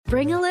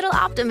Bring a little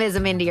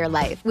optimism into your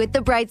life with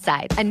The Bright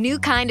Side, a new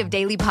kind of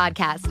daily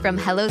podcast from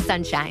Hello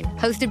Sunshine,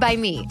 hosted by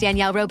me,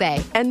 Danielle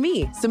Robay. And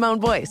me, Simone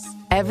Boyce.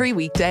 Every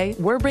weekday,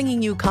 we're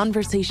bringing you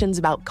conversations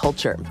about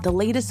culture, the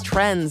latest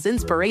trends,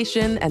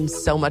 inspiration, and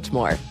so much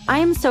more. I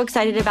am so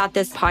excited about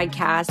this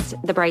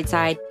podcast, The Bright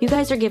Side. You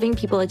guys are giving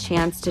people a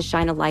chance to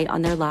shine a light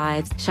on their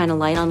lives, shine a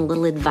light on a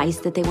little advice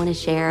that they want to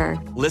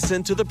share.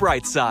 Listen to The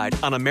Bright Side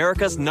on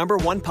America's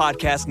 #1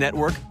 podcast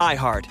network,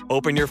 iHeart.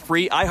 Open your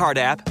free iHeart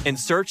app and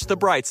search The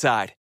Bright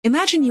Side.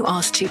 Imagine you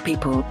ask two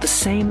people the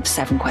same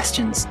 7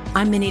 questions.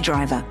 I'm Minnie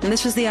Driver, and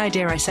this was the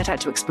idea I set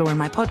out to explore in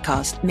my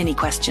podcast, Minnie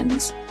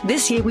Questions.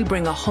 This year, we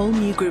bring a whole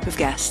new group of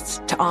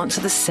guests to answer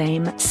the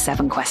same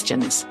 7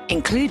 questions,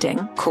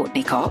 including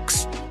Courtney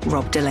Cox,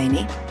 Rob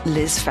Delaney,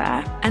 Liz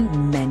Phair,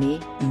 and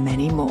many,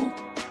 many more.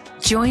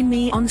 Join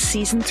me on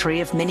Season 3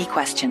 of Minnie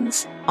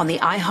Questions on the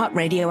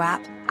iHeartRadio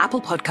app,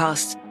 Apple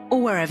Podcasts,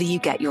 or wherever you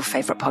get your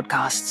favorite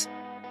podcasts.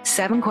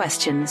 7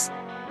 questions,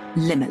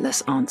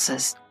 limitless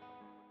answers.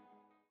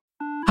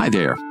 Hi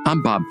there,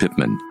 I'm Bob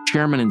Pittman,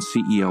 Chairman and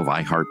CEO of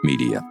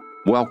iHeartMedia.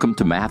 Welcome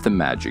to Math and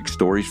Magic,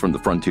 Stories from the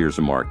Frontiers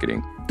of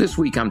Marketing. This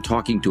week I'm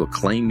talking to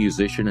acclaimed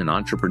musician and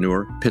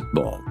entrepreneur,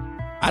 Pitbull.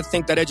 I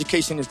think that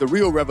education is the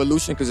real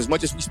revolution, because as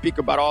much as we speak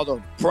about all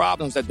the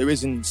problems that there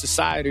is in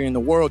society and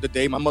the world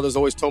today, my mother's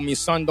always told me,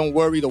 son, don't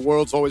worry, the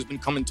world's always been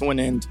coming to an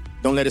end.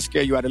 Don't let it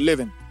scare you out of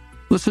living.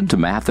 Listen to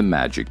Math and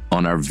Magic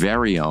on our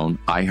very own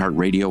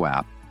iHeartRadio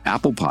app,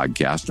 Apple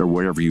Podcast, or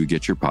wherever you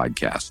get your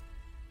podcasts.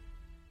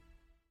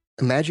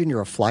 Imagine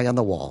you're a fly on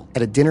the wall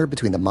at a dinner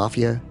between the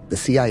mafia, the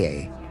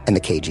CIA, and the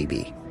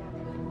KGB.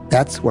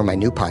 That's where my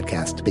new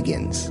podcast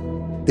begins.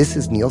 This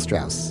is Neil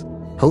Strauss,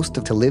 host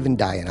of To Live and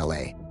Die in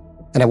LA,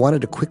 and I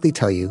wanted to quickly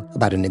tell you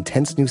about an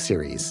intense new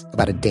series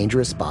about a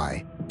dangerous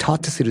spy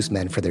taught to seduce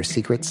men for their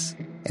secrets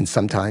and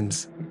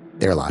sometimes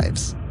their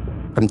lives.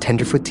 From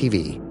Tenderfoot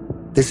TV,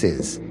 this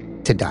is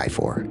To Die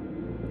For.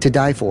 To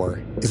Die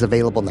For is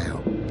available now.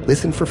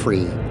 Listen for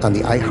free on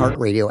the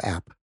iHeartRadio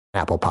app,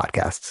 Apple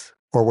Podcasts,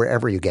 or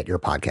wherever you get your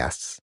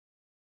podcasts.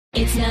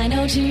 It's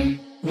 902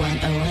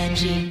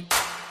 1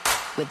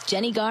 with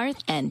Jennie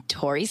Garth and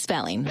Tori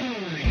Spelling.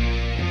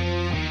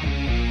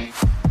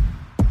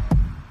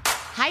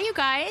 Hi, you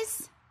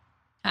guys.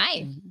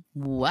 Hi.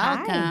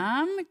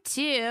 Welcome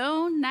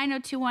to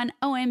 9021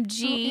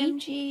 OMG.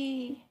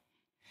 OMG.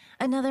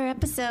 Another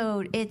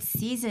episode. It's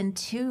season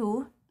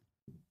 2,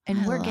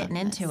 and we're getting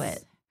into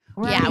it.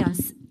 We're already on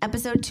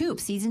episode 2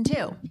 of season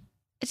 2.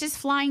 It's just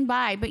flying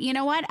by. But you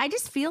know what? I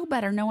just feel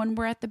better knowing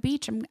we're at the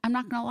beach. I'm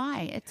not going to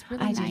lie. It's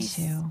really nice.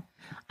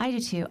 I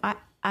do too.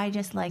 I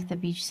just like the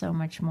beach so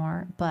much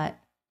more. But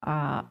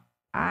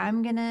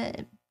I'm going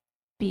to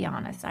be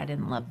honest. I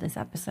didn't love this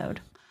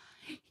episode.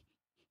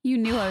 You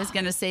knew I was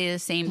going to say the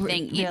same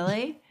thing.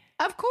 Really?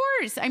 Of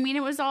course. I mean,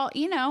 it was all,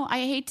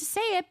 I hate to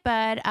say it,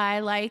 but I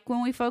like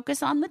when we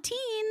focus on the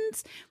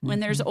teens, when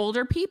there's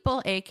older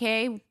people,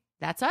 aka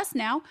that's us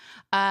now.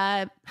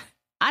 I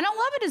don't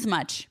love it as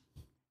much.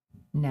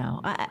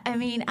 No, I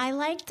mean, I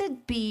like the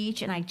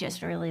beach, and I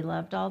just really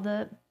loved all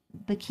the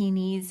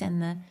bikinis and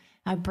the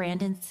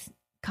Brandon's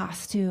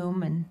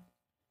costume and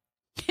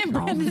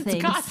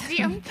Brandon's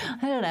costume.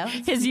 I don't know.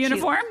 His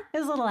uniform?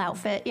 His little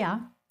outfit,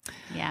 yeah.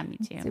 Yeah, me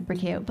too. Super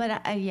cute.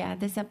 But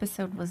this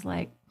episode was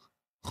like,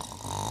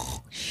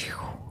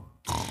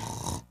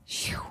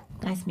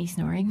 that's me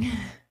snoring.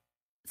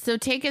 So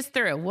take us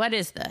through. What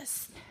is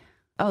this?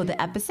 Oh,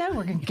 the episode?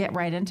 We're going to get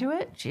right into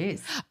it?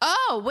 Jeez.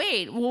 Oh,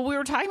 wait. Well, we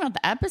were talking about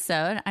the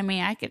episode. I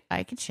mean,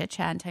 I could chit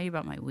chat and tell you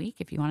about my week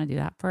if you want to do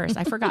that first.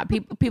 I forgot.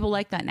 People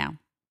like that now.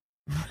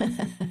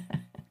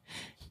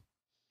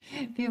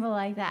 People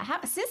like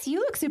that. Sis, you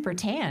look super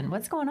tan.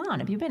 What's going on?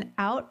 Have you been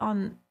out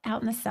in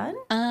the sun?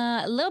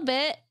 A little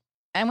bit.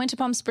 I went to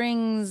Palm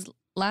Springs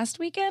last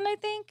weekend, I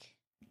think.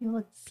 You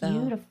look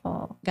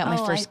beautiful. Got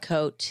my first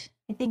coat.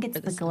 I think it's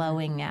the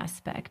glowing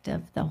aspect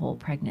of the whole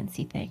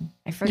pregnancy thing.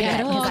 I forget. Yeah,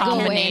 it'll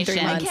go away in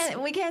 3 months.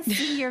 We can't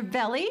see your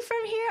belly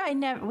from here.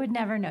 I would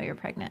never know you're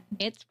pregnant.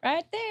 It's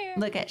right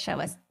there. Show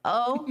us.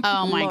 Oh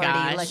my Lordy,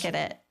 gosh. look at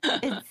it.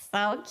 It's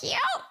so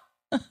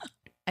cute.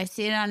 I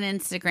see it on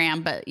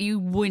Instagram, but you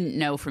wouldn't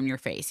know from your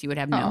face. You would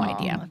have no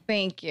idea.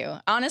 Thank you.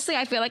 Honestly,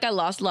 I feel like I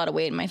lost a lot of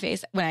weight in my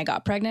face when I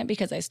got pregnant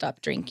because I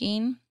stopped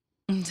drinking.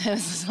 So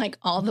it's like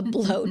all the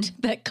bloat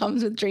that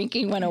comes with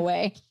drinking went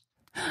away.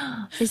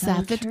 Is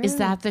that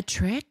the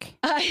trick?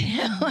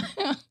 I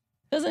know.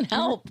 Doesn't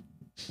help.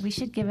 We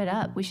should give it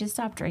up. We should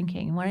stop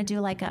drinking. You want to do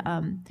like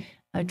a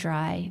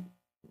dry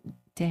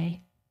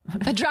day?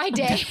 A dry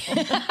day.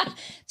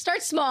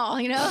 Start small,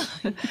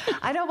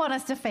 I don't want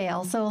us to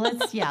fail. So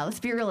let's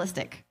be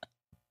realistic.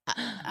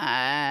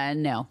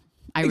 No,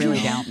 I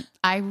really don't.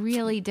 I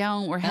really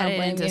don't. We're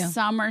headed into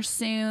summer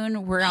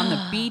soon. We're on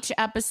the beach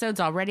episodes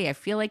already. I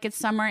feel like it's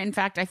summer. In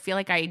fact, I feel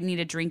like I need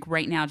a drink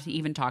right now to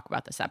even talk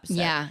about this episode.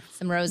 Yeah,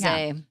 some rosé.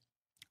 Yeah.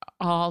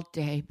 All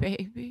day,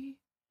 baby.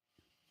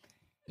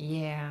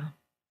 Yeah.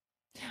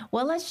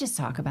 Well, let's just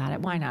talk about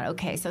it. Why not?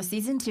 Okay, so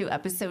season 2,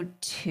 episode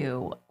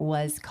 2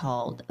 was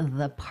called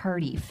The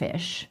Party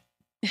Fish.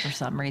 for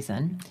some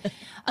reason.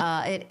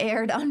 It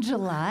aired on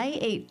July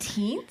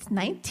 18th,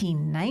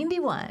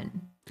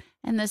 1991.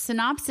 And the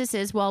synopsis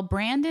is, while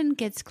Brandon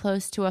gets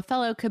close to a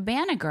fellow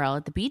cabana girl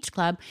at the beach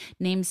club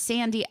named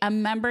Sandy, a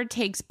member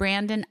takes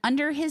Brandon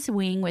under his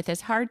wing with his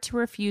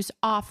hard-to-refuse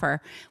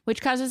offer, which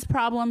causes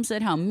problems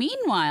at home.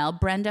 Meanwhile,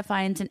 Brenda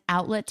finds an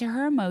outlet to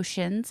her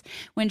emotions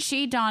when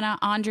she, Donna,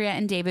 Andrea,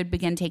 and David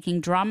begin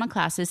taking drama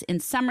classes in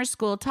summer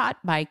school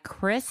taught by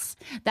Chris.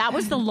 That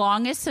was the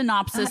longest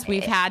synopsis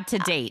we've had to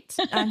date.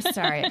 I'm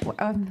sorry.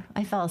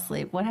 I fell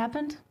asleep. What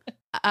happened?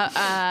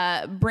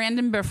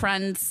 Brandon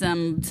befriends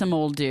some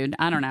old dude.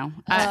 I don't know.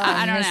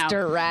 I don't know.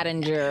 Mr.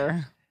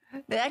 Rattinger.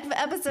 The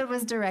episode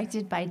was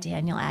directed by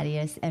Daniel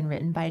Attias and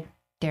written by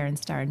Darren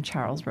Star and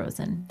Charles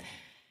Rosen.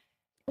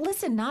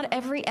 Listen, not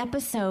every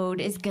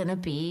episode is going to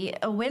be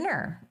a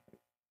winner.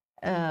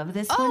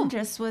 This one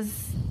just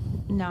was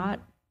not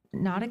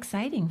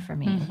exciting for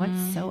me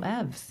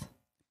whatsoever.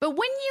 But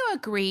wouldn't you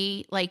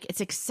agree, like, it's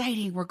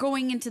exciting, we're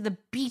going into the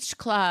beach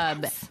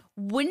club. Yes.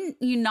 Wouldn't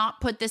you not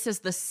put this as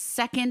the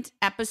second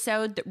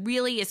episode that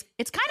really is,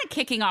 it's kind of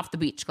kicking off the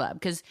beach club?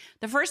 Because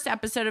the first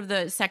episode of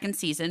the second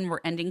season,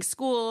 we're ending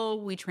school,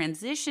 we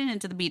transition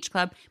into the beach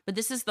club, but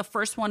this is the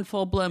first one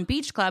full-blown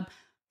beach club.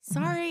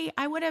 Sorry,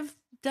 I would have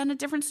done a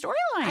different storyline.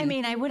 I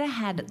mean, I would have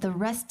had the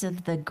rest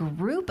of the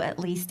group at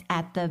least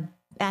at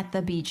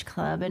the beach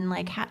club, and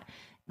like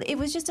it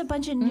was just a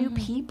bunch of new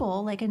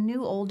people, like a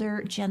new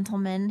older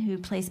gentleman who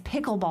plays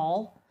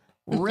pickleball.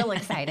 Real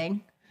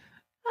exciting.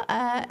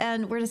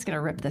 And we're just going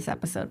to rip this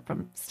episode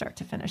from start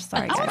to finish.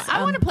 Sorry, guys.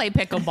 I want to play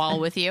pickleball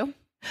with you.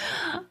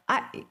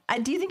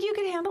 Do you think you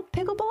could handle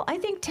pickleball? I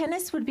think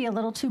tennis would be a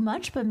little too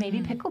much, but maybe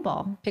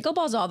pickleball.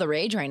 Pickleball's all the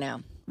rage right now.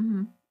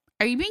 Mm-hmm.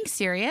 Are you being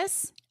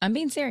serious? I'm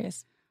being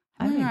serious.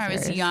 I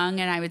was young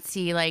and I would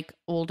see like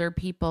older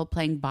people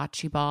playing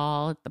bocce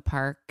ball at the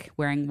park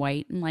wearing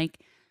white and like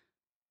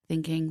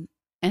thinking,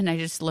 and I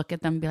just look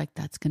at them and be like,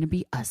 that's going to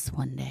be us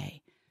one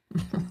day.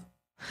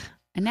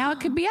 And now it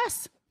could be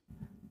us.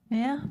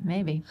 Yeah,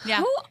 maybe. Yeah.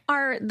 Who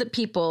are the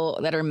people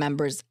that are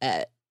members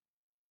at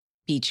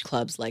beach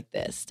clubs like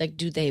this? Like,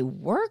 do they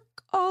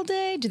work all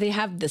day? Do they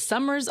have the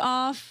summers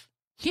off?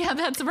 Yeah,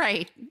 that's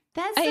right.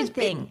 That's the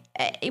thing.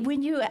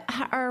 When you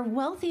are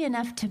wealthy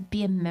enough to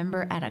be a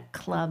member at a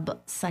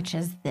club such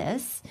as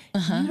this,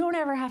 you don't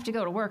ever have to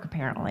go to work,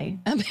 apparently.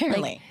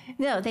 Apparently. Like,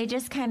 no, they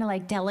just kind of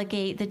like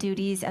delegate the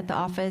duties at the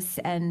office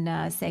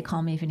and say,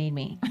 call me if you need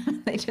me.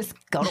 They just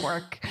go to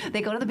work.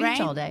 They go to the beach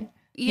all day.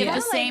 You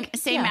have the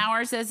same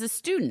hours as a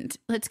student.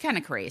 It's kind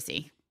of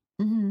crazy.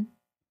 Mm-hmm.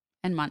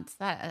 And months.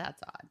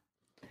 That's odd.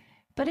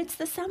 But it's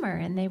the summer,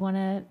 and they want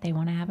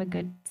to have a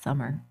good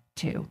summer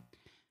too.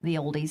 The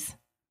oldies.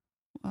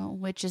 Well,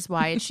 which is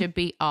why it should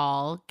be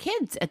all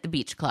kids at the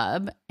beach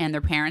club, and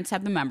their parents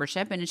have the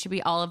membership, and it should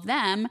be all of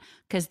them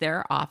because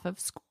they're off of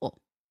school.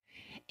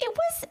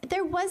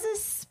 There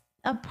was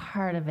a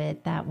part of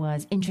it that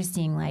was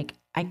interesting. Like,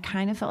 I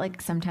kind of felt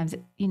like sometimes,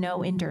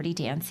 in Dirty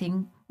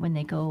Dancing, when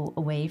they go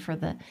away to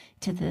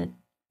the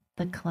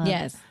club.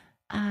 Yes.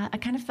 I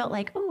kind of felt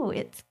like,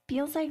 it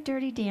feels like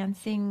Dirty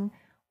Dancing.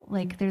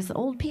 Like, there's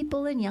old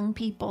people and young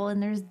people,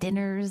 and there's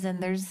dinners,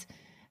 and there's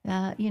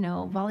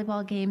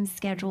volleyball games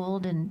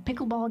scheduled and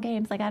pickleball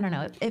games. Like, I don't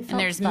know. It felt and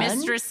there's fun.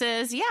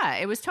 Mistresses. Yeah,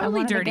 it was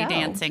totally Dirty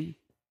Dancing.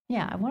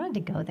 Yeah, I wanted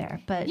to go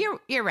there, but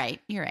you're right.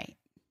 You're right.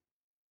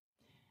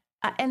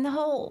 And the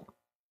whole,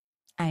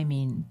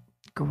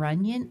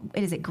 grunion.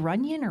 Is it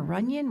grunion or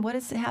runyon? What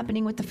is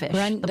happening with the fish?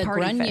 The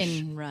party grunion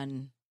fish.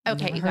 run.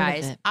 Okay, you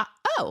guys.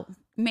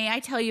 May I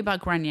tell you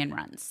about grunion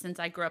runs? Since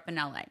I grew up in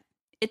LA,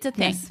 it's a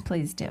thing. Yes,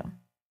 please do.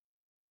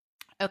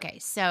 Okay,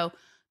 so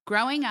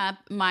growing up,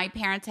 my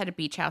parents had a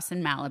beach house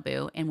in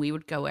Malibu, and we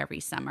would go every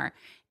summer.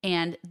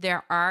 And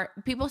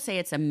people say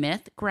it's a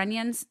myth.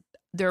 Grunions,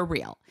 they're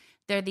real.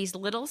 They're these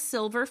little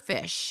silver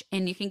fish,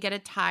 and you can get a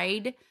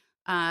tied,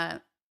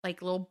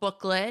 little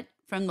booklet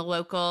from the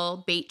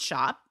local bait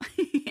shop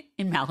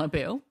in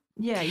Malibu.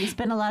 Yeah, you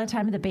spent a lot of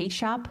time at the bait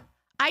shop?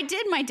 I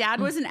did. My dad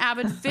was an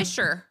avid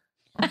fisherman.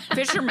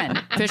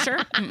 Fisher?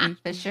 Mm-mm.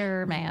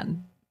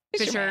 Fisherman.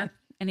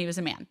 And he was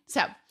a man.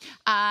 So,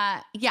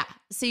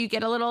 So you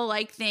get a little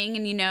thing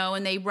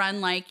and they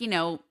run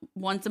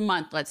once a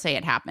month, let's say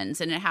it happens.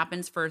 And it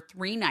happens for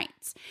 3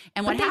 nights.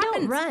 And but they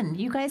don't run.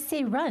 You guys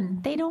say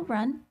run. They don't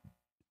run.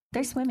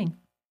 They're swimming.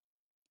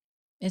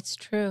 It's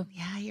true.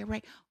 Yeah, you're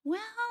right. Well,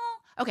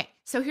 okay.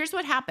 So here's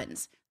what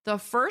happens. The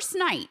first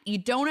night, you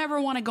don't ever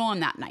want to go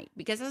on that night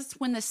because that's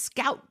when the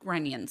scout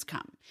grunions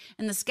come.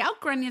 And the scout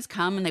grunions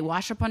come and they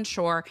wash up on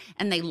shore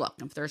and they look.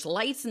 If there's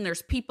lights and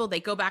there's people, they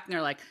go back and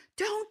they're like,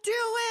 don't do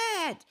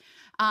it.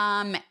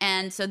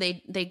 And so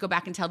they go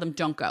back and tell them,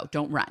 don't go,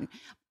 don't run.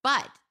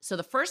 But so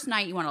the first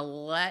night you want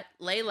to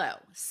lay low.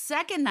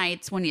 Second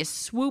night's when you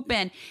swoop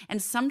in,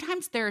 and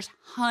sometimes there's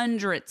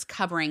hundreds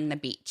covering the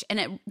beach,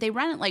 and they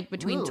run it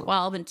between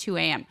 12 and 2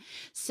 a.m.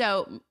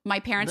 So my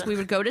parents, we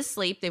would go to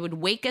sleep. They would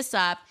wake us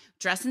up,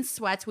 dress in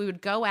sweats. We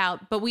would go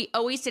out, but we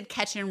always did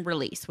catch and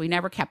release. We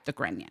never kept the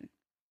grunion.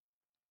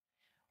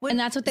 And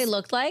that's what they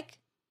looked like?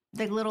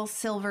 The little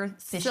silver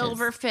fishes.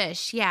 Silver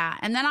fish, yeah.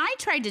 And then I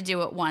tried to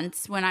do it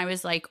once when I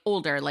was like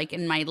older, like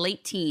in my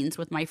late teens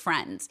with my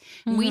friends.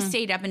 And we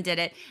stayed up and did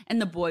it.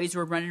 And the boys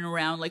were running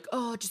around like,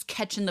 oh, just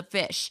catching the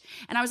fish.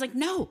 And I was like,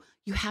 no,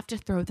 you have to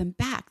throw them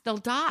back. They'll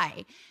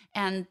die.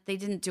 And they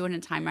didn't do it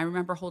in time. I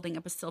remember holding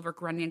up a silver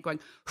grunion going,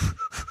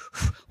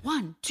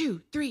 1,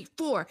 2, 3,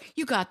 4.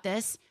 You got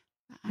this.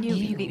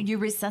 You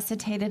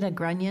resuscitated a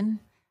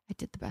grunion? I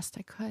did the best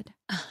I could.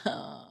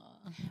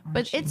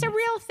 But it's a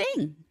real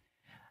thing.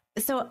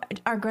 So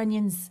are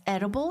grunions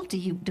edible?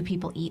 Do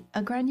people eat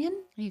a grunion?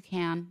 You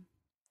can.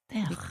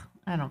 Ugh,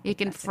 I don't. You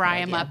can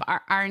fry them up.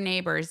 Our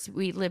neighbors,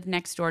 we lived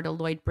next door to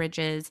Lloyd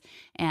Bridges,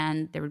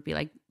 and there would be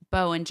like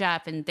Bo and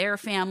Jeff and their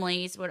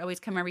families would always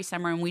come every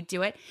summer, and we'd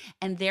do it.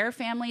 And their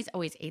families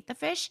always ate the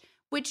fish,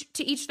 which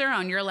to each their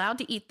own. You're allowed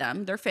to eat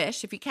them. They're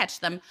fish if you catch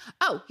them.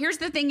 Oh, here's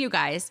the thing, you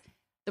guys.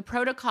 The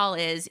protocol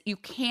is you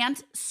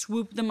can't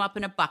swoop them up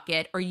in a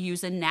bucket or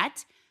use a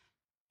net.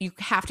 You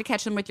have to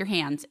catch them with your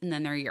hands, and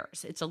then they're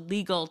yours. It's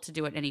illegal to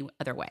do it any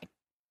other way.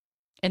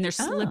 And they're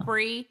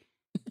slippery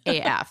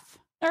AF.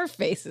 Our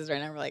faces right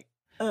now, we're like,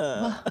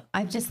 ugh. Well,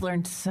 I've just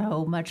learned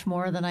so much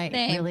more than I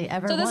really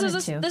ever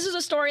wanted to. This is a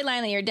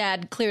storyline that your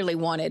dad clearly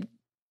wanted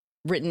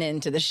written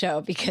into the show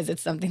because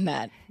it's something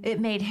that it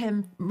made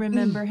him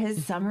remember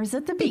his summers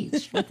at the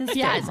beach with his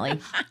family.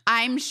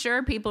 I'm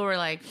sure people were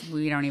like,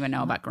 we don't even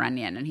know about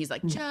grunion. And he's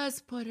like,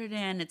 just put it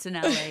in. It's an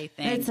LA thing.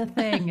 It's a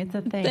thing. It's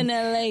a thing. It's an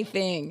LA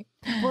thing.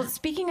 Well,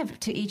 speaking of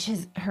to each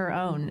her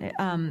own,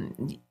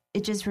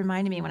 it just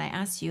reminded me when I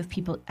asked you if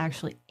people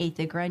actually ate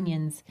the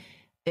grunions,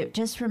 it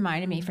just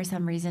reminded me for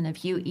some reason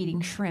of you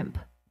eating shrimp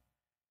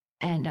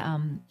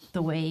and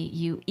the way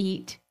you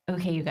eat.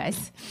 Okay, you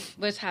guys.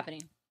 What's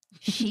happening?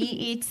 She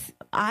eats,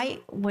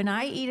 when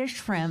I eat a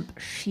shrimp,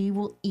 she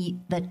will eat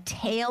the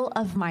tail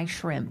of my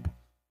shrimp.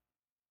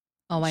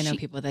 Oh, I know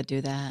people that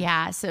do that.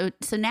 Yeah. So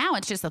now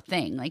it's just a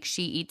thing. Like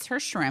she eats her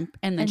shrimp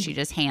and then she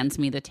just hands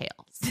me the tails.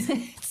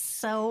 It's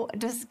so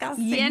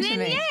disgusting. Yin to and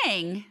me.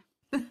 yang.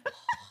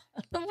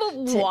 But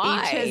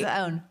why? To each his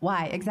own.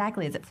 Why?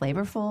 Exactly. Is it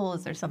flavorful?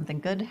 Is there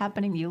something good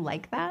happening? You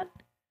like that?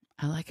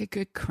 I like a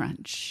good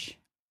crunch.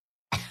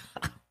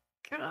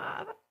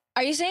 God.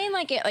 Are you saying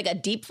like a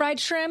deep fried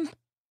shrimp?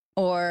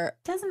 Or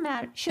doesn't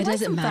matter. She it likes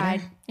doesn't them matter.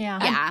 Fried.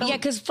 Yeah. Yeah.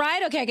 Because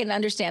fried, okay, I can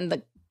understand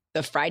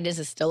the friedness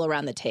is still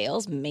around the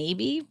tails,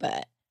 maybe,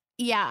 but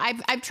yeah,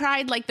 I've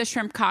tried like the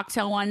shrimp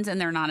cocktail ones and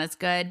they're not as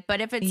good.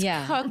 But if it's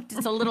cooked,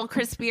 it's a little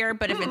crispier.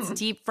 But if it's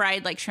deep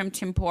fried like shrimp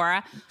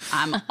tempura,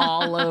 I'm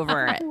all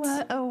over it.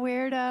 What a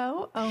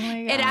weirdo. Oh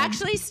my God. It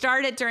actually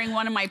started during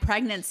one of my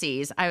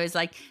pregnancies. I was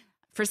like,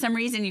 for some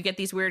reason, you get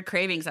these weird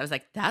cravings. I was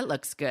like, that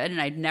looks good.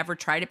 And I'd never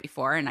tried it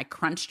before. And I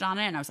crunched on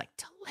it and I was like,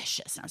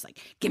 delicious. And I was like,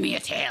 give me a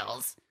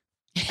tails.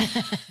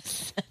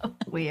 So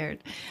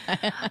weird.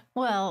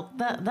 Well,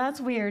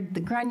 that's weird. The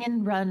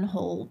Grunion Run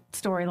whole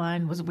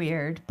storyline was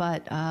weird.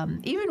 But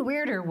even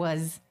weirder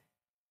was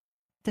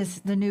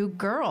the new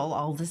girl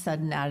all of a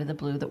sudden out of the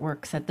blue that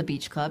works at the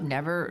beach club.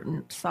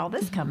 Never saw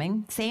this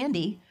coming.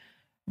 Sandy.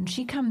 And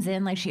she comes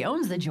in like she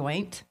owns the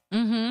joint.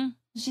 Mm-hmm.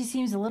 She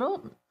seems a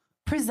little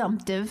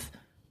presumptive.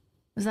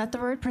 Is that the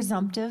word?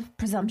 Presumptive?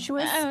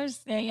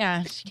 Presumptuous?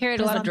 Yeah. She carried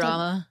a lot of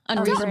drama.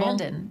 Unreasonable.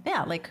 Brandon.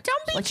 Yeah, like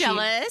don't be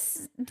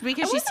jealous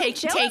because she's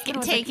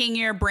taking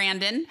your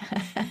Brandon.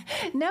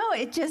 No,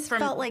 it just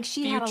felt like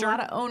she had a lot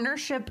of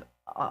ownership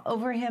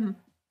over him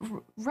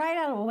right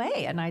out of the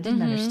way, and I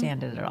didn't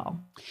understand it at all.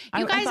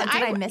 You guys,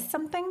 did I miss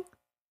something?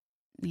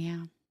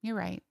 Yeah, you're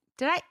right.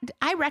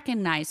 I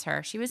recognize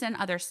her? She was in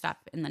other stuff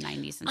in the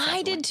 90s and stuff.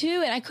 I did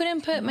too, and I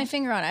couldn't put my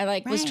finger on it.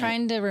 I was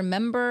trying to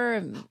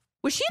remember.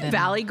 Was she in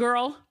Valley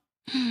Girl?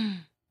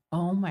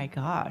 Oh my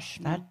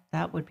gosh,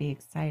 that would be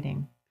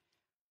exciting.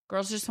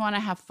 Girls Just Want to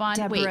Have Fun.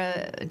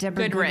 Deborah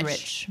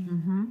Goodrich.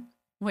 Mm-hmm.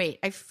 Wait,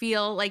 I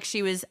feel like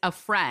she was a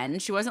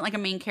friend. She wasn't like a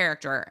main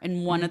character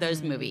in one of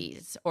those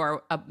movies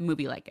or a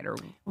movie like it or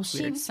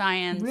Weird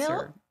Science.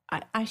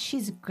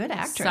 She's a good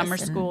actress. Summer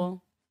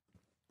School.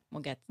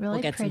 We'll get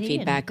some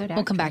feedback.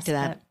 We'll come back to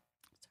that.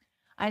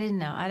 I didn't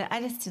know. I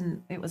just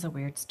didn't. It was a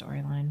weird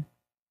storyline.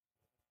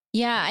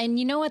 Yeah, and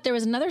you know what? There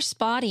was another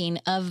spotting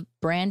of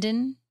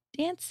Brandon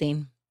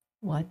dancing.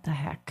 What the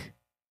heck?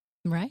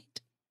 Right?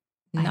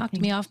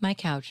 Knocked me off my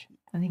couch.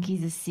 I think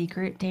he's a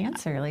secret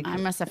dancer. Like I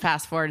must have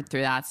fast forwarded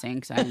through that scene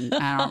because I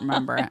don't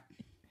remember it.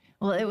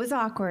 Well, it was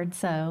awkward,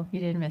 so you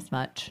didn't miss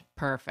much.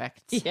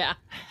 Perfect. Yeah.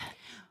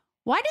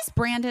 Why does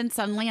Brandon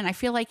suddenly, and I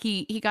feel like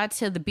he got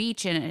to the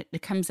beach and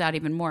it comes out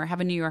even more,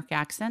 have a New York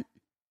accent?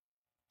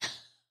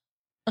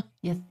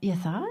 You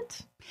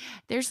thought?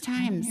 There's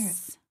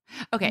times.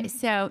 Okay,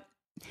 so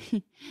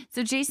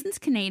Jason's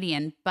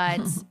Canadian,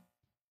 but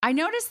I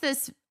noticed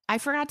this. I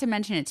forgot to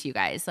mention it to you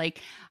guys.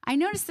 Like, I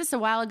noticed this a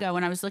while ago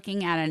when I was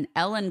looking at an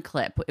Ellen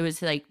clip. It was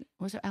like,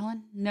 was it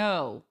Ellen?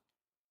 No.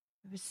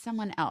 It was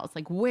someone else,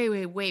 like way,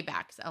 way, way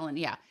back. It's Ellen,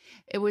 yeah.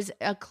 It was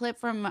a clip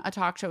from a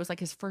talk show. It was like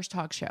his first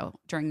talk show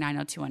during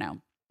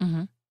 90210.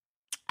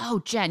 Mm-hmm.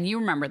 Oh, Jen, you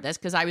remember this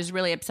because I was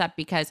really upset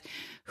because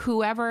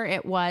whoever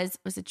it was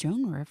it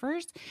Joan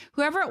Rivers?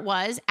 Whoever it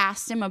was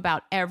asked him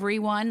about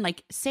everyone,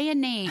 like say a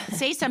name,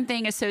 say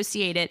something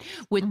associated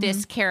with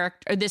this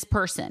character or this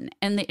person.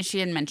 And she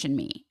didn't mention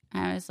me.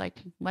 I was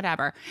like,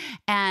 whatever.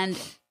 And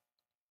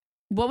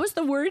what was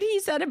the word he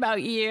said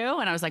about you?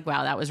 And I was like,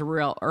 wow, that was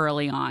real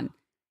early on.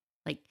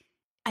 Like,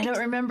 I don't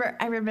remember.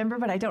 I remember,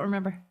 but I don't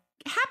remember.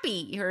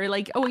 Happy or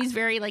like always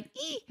very like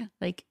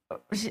like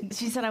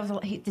she said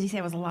did he say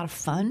it was a lot of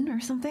fun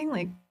or something?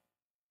 Like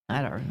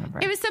I don't remember.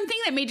 It was something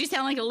that made you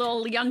sound like a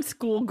little young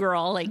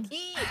schoolgirl, like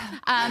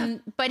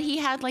but he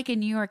had like a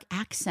New York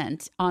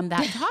accent on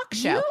that talk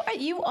show.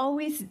 You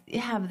always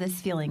have this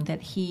feeling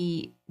that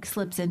he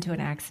slips into an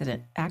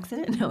accident.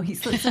 No, he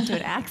slips into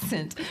an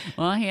accent.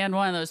 Well, he had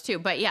one of those too,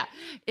 but yeah,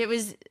 it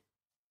was.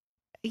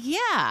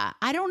 Yeah,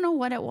 I don't know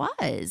what it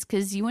was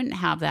because you wouldn't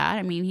have that.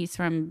 I mean, he's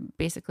from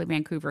basically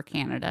Vancouver,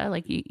 Canada.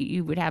 Like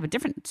you would have a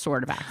different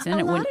sort of accent.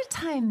 A lot of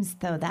times,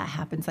 though, that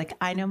happens. Like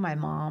I know my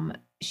mom,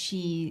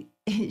 she's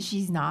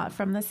not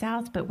from the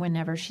South, but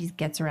whenever she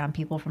gets around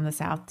people from the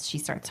South, she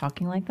starts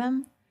talking like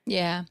them.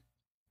 Yeah.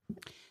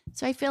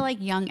 So I feel like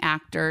young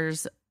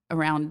actors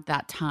around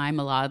that time,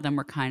 a lot of them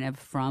were kind of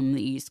from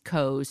the East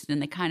Coast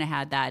and they kind of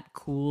had that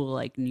cool,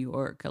 like New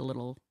York, a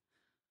little.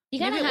 You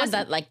kind of have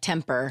that like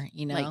temper,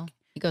 you know? Like,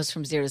 he goes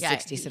from 0 to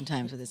 60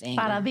 sometimes with his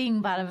anger. Bada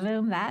bing, bada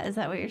boom. Is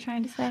that what you're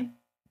trying to say?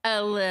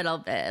 A little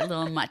bit, a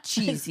little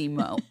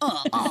machismo.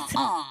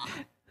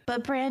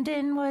 But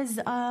Brandon was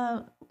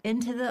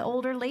into the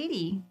older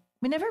lady.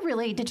 We never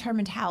really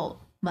determined how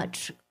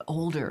much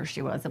older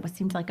she was. It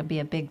seemed like it'd be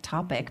a big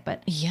topic,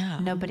 but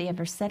nobody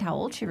ever said how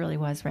old she really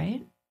was,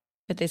 right?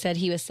 But they said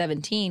he was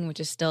 17,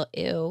 which is still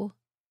ew.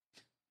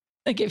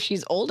 Like if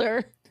she's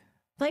older.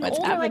 Like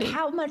older, happening? Like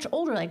how much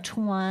older? Like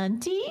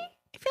 20?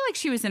 I feel like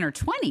she was in her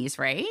 20s,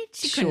 right?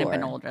 She couldn't have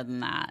been older than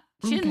that.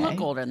 She didn't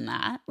look older than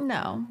that.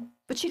 No,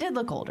 but she did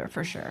look older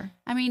for sure.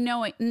 I mean,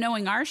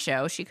 knowing our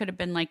show, she could have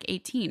been like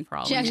 18 for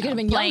all she we actually know. Could have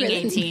been playing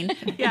younger 18.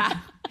 Yeah.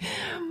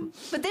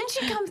 But then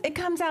it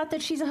comes out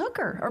that she's a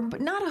hooker, or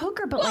not a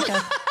hooker, but like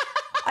a.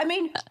 I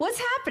mean, what's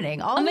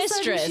happening? All of a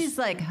sudden, she's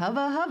like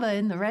hubba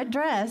in the red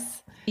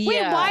dress. Yeah.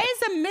 Wait, why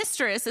is a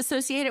mistress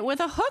associated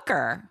with a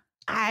hooker?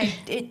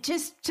 It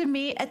just to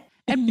me.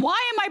 And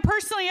why am I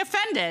personally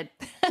offended?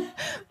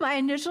 My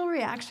initial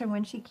reaction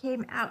when she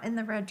came out in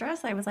the red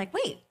dress, I was like,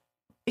 wait,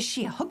 is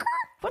she a hooker?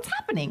 What's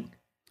happening?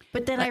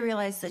 But then I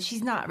realized that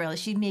she's not really.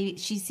 She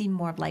seemed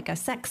more of like a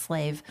sex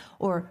slave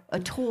or a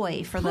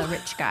toy for the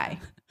rich guy.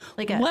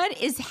 What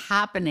is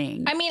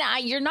happening? I mean,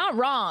 you're not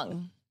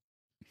wrong.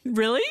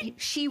 Really?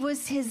 She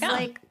was his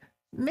like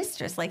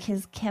mistress, like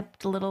his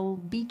kept little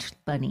beach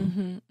bunny.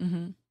 Mm-hmm, mm-hmm.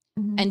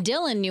 Mm-hmm. And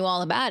Dylan knew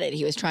all about it.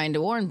 He was trying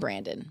to warn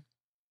Brandon.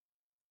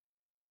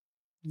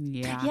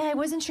 Yeah. Yeah, I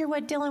wasn't sure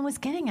what Dylan was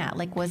getting at.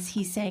 Like, was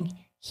he saying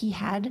he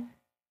had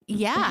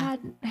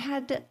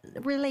had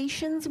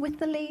relations with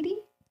the lady?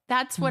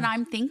 That's what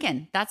I'm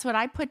thinking. That's what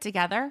I put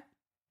together.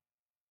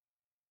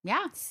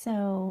 Yeah.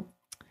 So,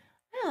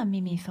 it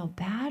made me feel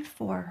bad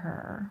for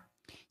her.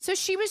 So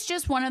she was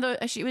just one of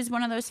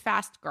those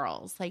fast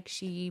girls. Like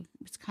she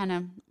was kind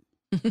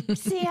of.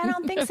 See, I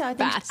don't think so.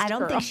 I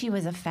don't think she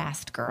was a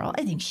fast girl.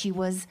 I think she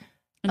was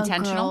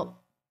intentional, a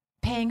girl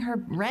paying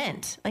her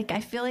rent. Like I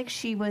feel like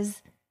she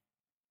was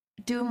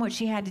doing what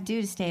she had to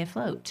do to stay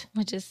afloat,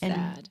 which is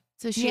sad.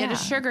 So she had a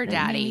sugar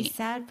daddy. It made me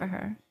sad for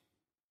her.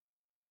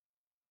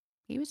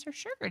 He was her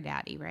sugar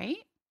daddy, right?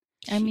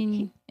 I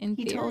mean,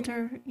 he told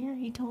her. Yeah,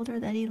 he told her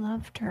that he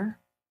loved her.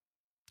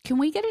 Can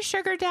we get a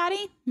sugar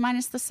daddy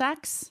minus the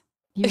sex?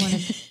 You want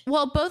to?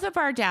 Well, both of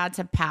our dads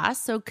have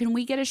passed, so can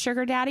we get a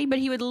sugar daddy? But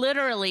he would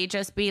literally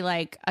just be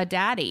like a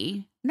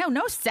daddy.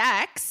 No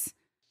sex.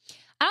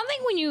 I don't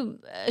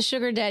think a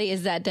sugar daddy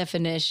is that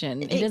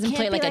definition. He doesn't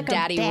play like a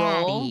daddy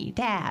role.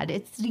 Dad.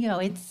 It's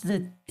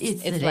the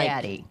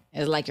daddy.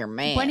 It's like your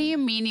man. What do you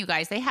mean, you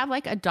guys? They have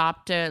like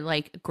adopted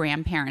like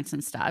grandparents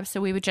and stuff. So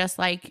we would just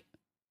like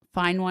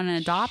find one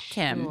and adopt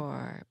him.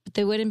 Sure. But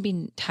they wouldn't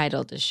be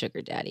titled as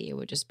sugar daddy. It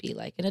would just be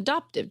like an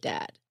adoptive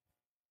dad.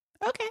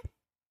 Okay.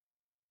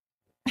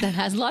 That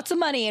has lots of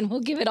money and we'll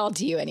give it all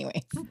to you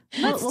anyways.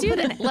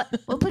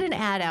 We'll put an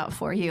ad out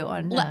for you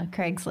on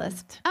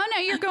Craigslist. Oh,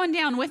 no, you're going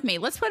down with me.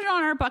 Let's put it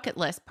on our bucket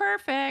list.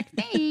 Perfect.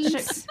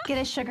 Thanks. Get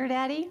a sugar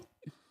daddy?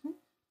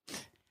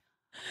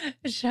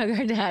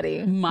 Sugar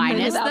daddy.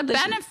 Minus the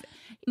benefit.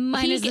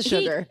 Minus the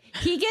sugar.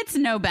 He gets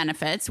no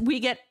benefits. We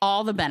get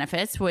all the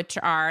benefits, which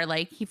are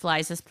like he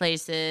flies us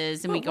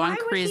places and we go on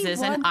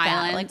cruises and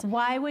islands. Like,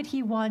 why would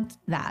he want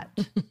that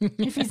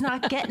if he's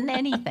not getting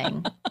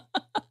anything?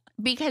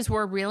 Because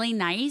we're really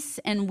nice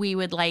and we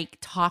would like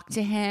talk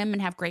to him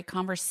and have great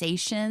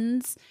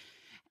conversations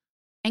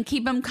and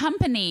keep him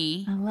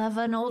company. I love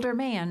an older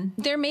man.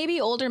 There may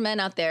be older men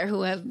out there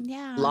who have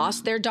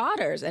lost their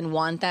daughters and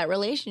want that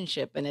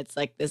relationship. And it's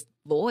like this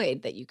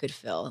void that you could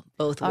fill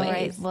both ways. All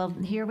right. Well,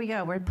 here we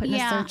go. We're putting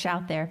a search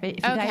out there. If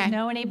you guys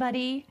know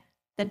anybody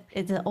that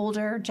is an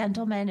older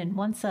gentleman and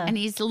wants and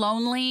he's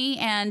lonely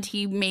and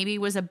he maybe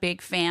was a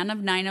big fan of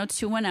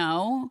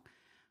 90210.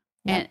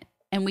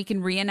 And we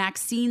can reenact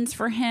scenes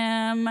for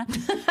him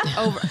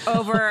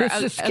over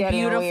a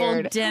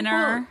beautiful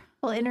dinner.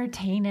 We'll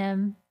entertain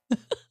him.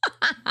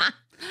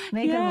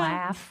 Make him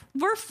laugh.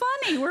 We're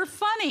funny.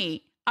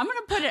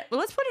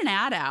 Let's put an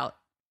ad out.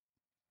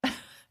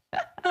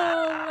 Oh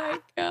my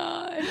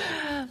God.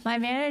 My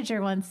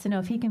manager wants to know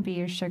if he can be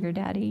your sugar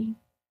daddy.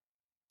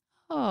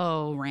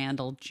 Oh,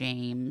 Randall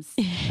James.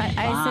 I said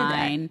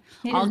that.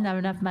 He doesn't have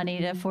enough money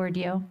to afford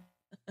you.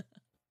 Oh,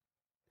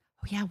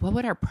 yeah. What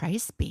would our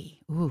price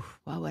be? Ooh,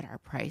 what would our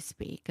price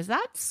be? Because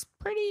that's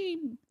pretty.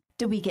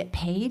 Do we get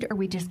paid or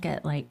we just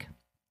get like.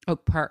 Oh,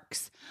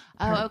 perks.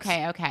 Oh,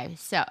 okay.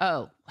 So,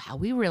 wow.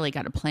 We really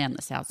got to plan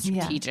this out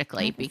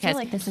strategically because. I feel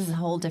like this is a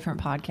whole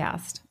different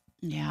podcast.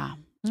 Yeah.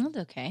 That's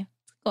okay.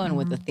 Going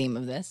with the theme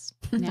of this.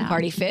 Yeah.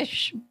 Party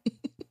fish.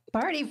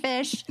 Party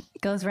fish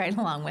goes right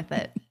along with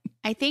it.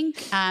 I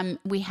think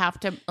we have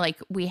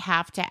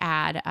to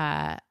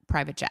add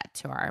private jet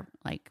to our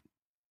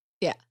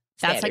Yeah.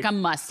 That's Standard. like a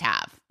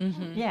must-have.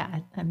 Mm-hmm. Yeah,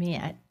 I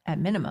mean at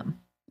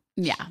minimum.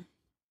 Yeah,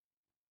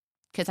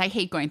 because I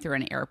hate going through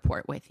an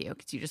airport with you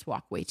because you just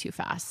walk way too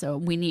fast. So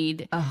we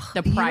need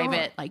the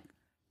private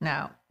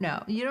No,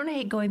 you don't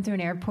hate going through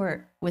an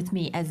airport with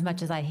me as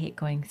much as I hate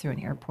going through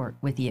an airport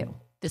with you.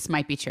 This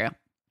might be true.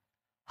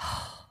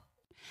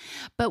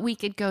 But we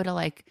could go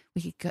to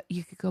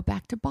you could go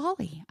back to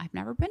Bali. I've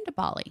never been to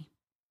Bali.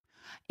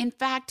 In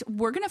fact,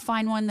 we're going to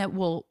find one that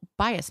will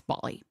buy us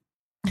Bali.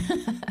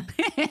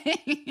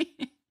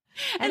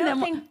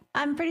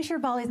 I'm pretty sure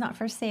Bali's not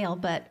for sale,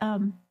 but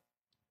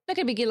that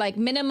could be like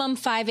minimum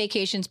 5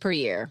 vacations per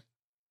year.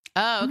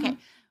 Oh, okay.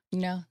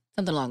 Something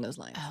along those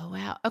lines. Oh,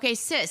 wow. Okay,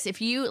 sis,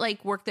 if you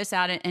work this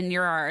out and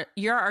you're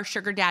our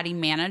sugar daddy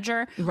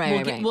manager,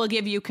 we'll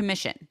give you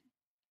commission.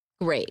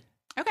 Great.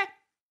 Okay.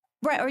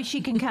 Right, or she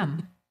can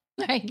come.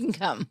 I can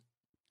come.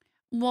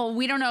 Well,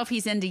 we don't know if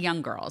he's into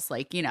young girls,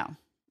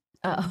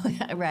 Oh,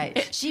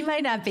 right. She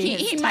might not be.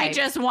 He might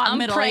just want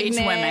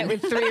middle-aged women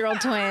with 3-year-old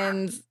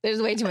twins.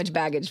 There's way too much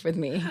baggage with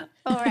me.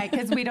 All right,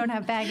 because we don't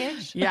have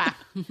baggage. Yeah.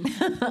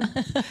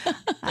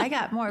 I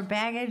got more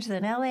baggage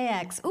than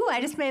LAX. Ooh,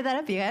 I just made that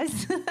up, you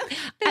guys.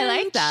 I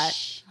like that.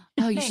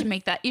 Oh, you should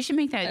make that. You should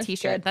make that a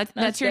T-shirt.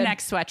 That's your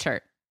next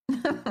sweatshirt.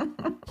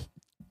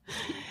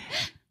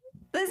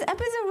 This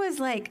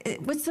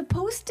episode was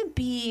supposed to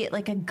be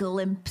like a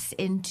glimpse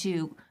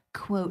into,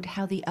 quote,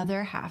 how the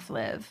other half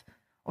live.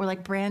 Or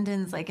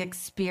Brandon's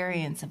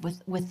experience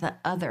with the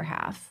other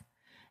half.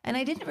 And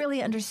I didn't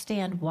really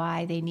understand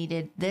why they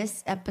needed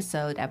this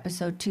episode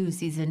 2,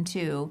 season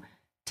 2,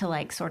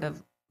 to sort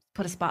of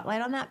put a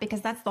spotlight on that,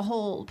 because that's the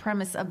whole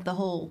premise of the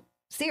whole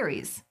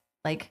series.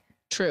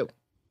 True.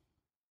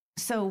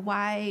 So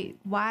why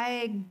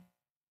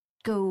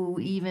go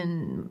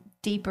even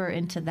deeper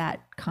into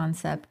that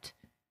concept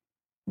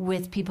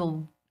with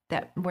people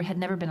that had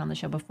never been on the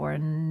show before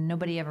and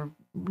nobody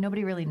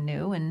really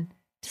knew, and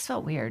just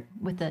felt weird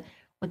with the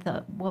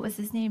what was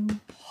his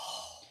name?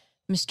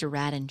 Mr.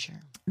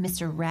 Radinger.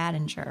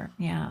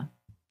 Yeah.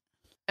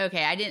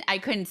 Okay, I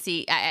couldn't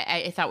see.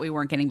 I thought we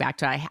weren't getting back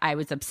to it. I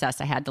was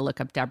obsessed. I had to look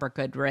up Deborah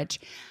Goodrich.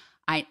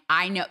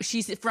 I know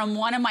she's from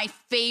one of my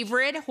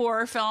favorite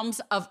horror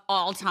films of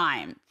all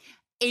time,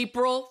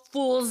 April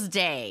Fool's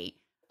Day,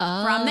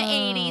 from the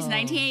 80s,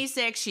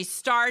 1986. She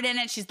starred in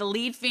it. She's the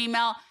lead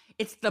female.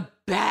 It's the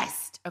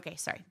best. Okay,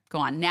 sorry. Go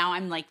on. Now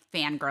I'm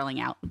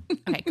fangirling out.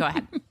 Okay, go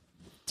ahead.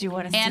 Do you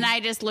want to? And I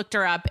just looked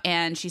her up,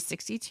 and she's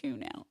 62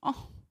 now.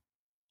 Oh,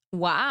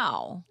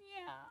 wow.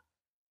 Yeah.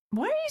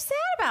 Why are you sad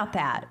about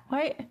that?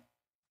 Why?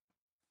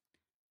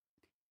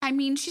 I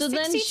mean, she's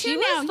 62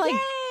 now. Yay!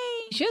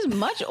 She was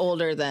much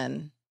older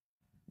than.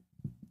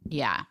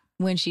 Yeah.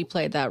 When she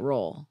played that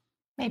role,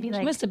 maybe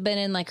she must have been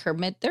in her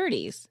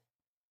mid-30s.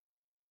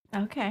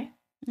 Okay.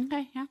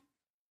 Yeah.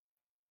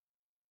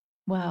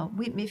 Well,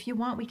 if you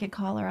want, we could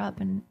call her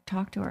up and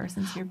talk to her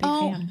since you're a big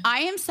fan. I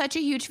am such a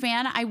huge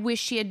fan. I wish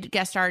she had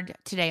guest starred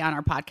today on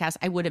our podcast.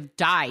 I would have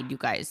died, you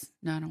guys.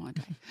 No, I don't want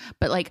to die.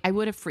 But I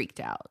would have freaked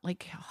out. Oh,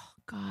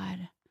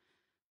 God.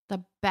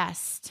 The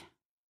best.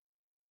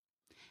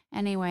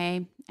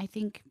 Anyway, I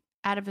think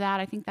out of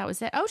that, I think that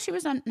was it. Oh, she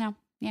was on. No.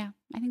 Yeah,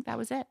 I think that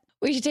was it.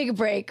 We should take a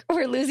break.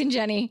 We're losing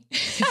Jennie.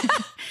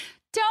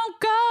 Don't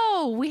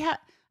go. We have.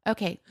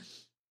 Okay.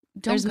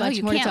 Don't go.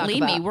 You can't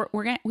leave me.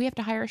 We have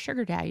to hire a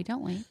sugar daddy,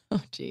 don't we?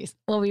 Oh, geez.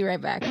 We'll be right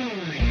back.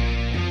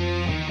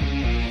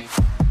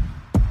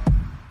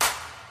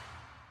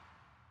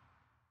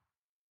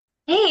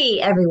 Hey,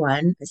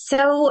 everyone.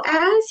 So,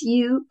 as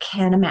you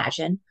can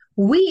imagine,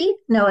 we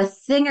know a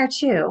thing or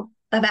two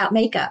about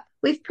makeup.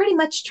 We've pretty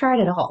much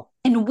tried it all.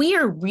 And we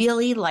are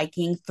really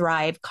liking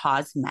Thrive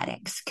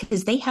Cosmetics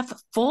because they have a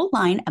full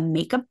line of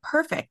makeup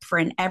perfect for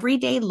an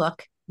everyday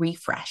look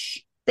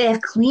refresh. They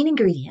have clean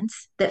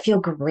ingredients that feel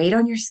great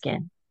on your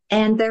skin,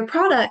 and their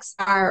products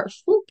are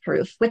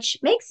foolproof, which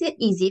makes it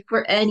easy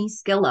for any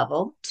skill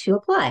level to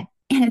apply.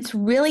 And it's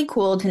really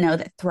cool to know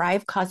that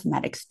Thrive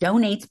Cosmetics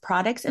donates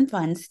products and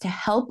funds to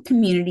help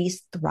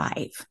communities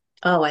thrive.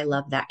 Oh, I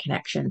love that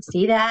connection.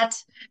 See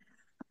that?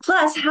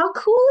 Plus, how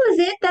cool is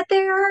it that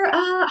their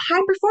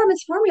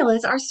high-performance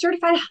formulas are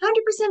certified 100%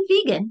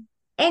 vegan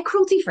and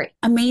cruelty-free?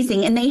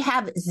 Amazing. And they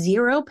have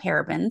 0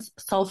 parabens,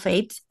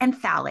 sulfates, and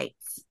phthalates.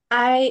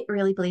 I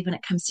really believe when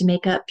it comes to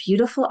makeup,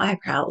 beautiful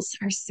eyebrows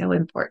are so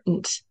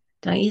important.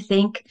 Don't you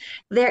think?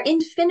 Their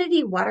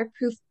Infinity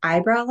Waterproof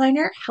Eyebrow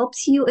Liner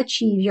helps you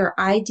achieve your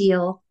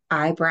ideal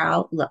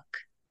eyebrow look.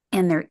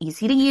 And their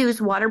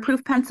easy-to-use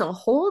waterproof pencil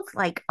holds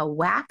like a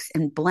wax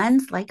and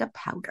blends like a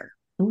powder.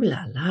 Ooh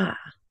la la.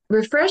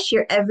 Refresh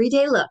your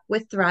everyday look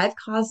with Thrive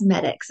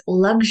Cosmetics,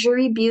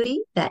 luxury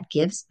beauty that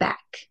gives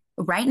back.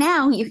 Right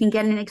now, you can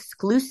get an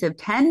exclusive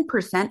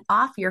 10%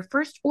 off your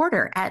first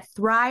order at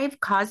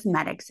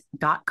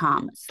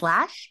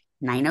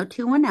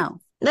thrivecosmetics.com/90210.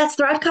 That's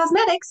Thrive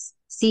Cosmetics,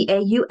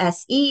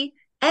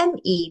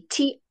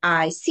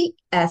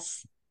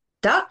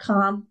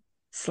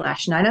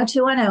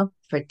 CAUSEMETICS.com/90210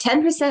 for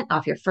 10%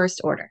 off your first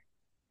order.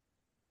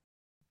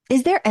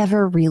 Is there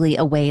ever really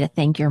a way to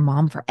thank your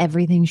mom for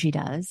everything she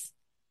does?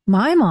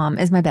 My mom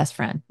is my best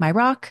friend, my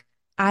rock.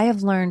 I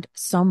have learned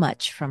so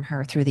much from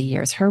her through the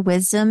years. Her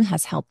wisdom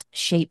has helped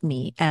shape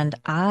me, and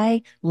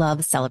I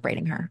love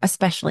celebrating her,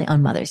 especially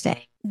on Mother's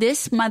Day.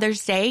 This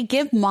Mother's Day,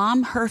 give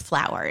Mom her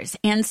flowers.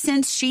 And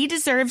since she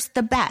deserves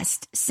the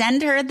best,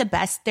 send her the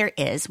best there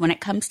is. When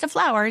it comes to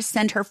flowers,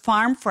 send her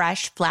farm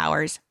fresh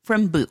flowers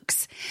from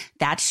Bouqs.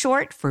 That's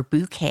short for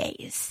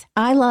bouquets.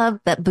 I love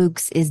that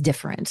Bouqs is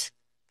different.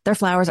 Their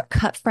flowers are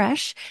cut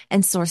fresh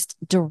and sourced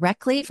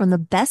directly from the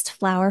best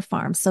flower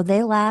farms, so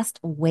they last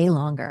way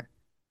longer.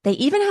 They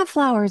even have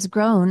flowers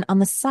grown on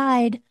the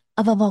side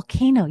of a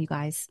volcano, you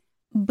guys.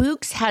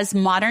 Bouqs has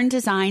modern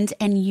designs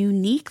and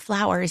unique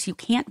flowers you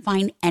can't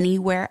find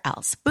anywhere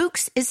else.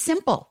 Bouqs is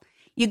simple.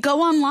 You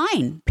go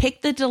online,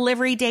 pick the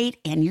delivery date,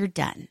 and you're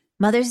done.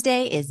 Mother's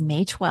Day is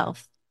May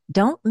 12th.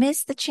 Don't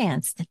miss the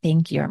chance to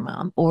thank your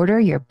mom. Order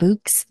your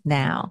Bouqs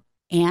now.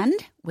 And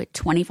with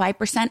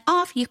 25%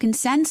 off, you can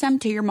send some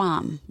to your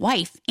mom,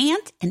 wife,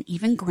 aunt, and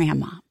even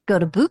grandma. Go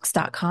to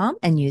Bouqs.com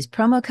and use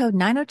promo code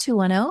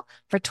 90210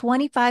 for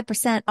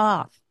 25%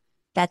 off.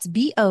 That's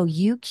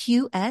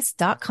BOUQS.com,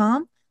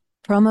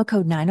 promo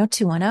code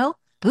 90210,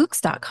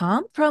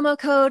 Bouqs.com, promo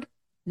code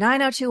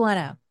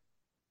 90210.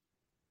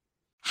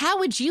 How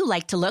would you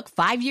like to look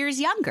 5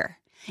 years younger?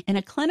 In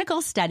a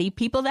clinical study,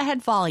 people that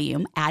had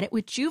volume added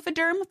with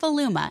Juvederm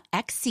Voluma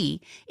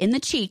XC in the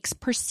cheeks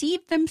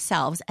perceived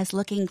themselves as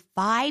looking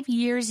 5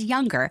 years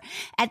younger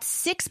at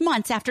 6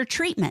 months after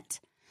treatment.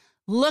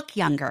 Look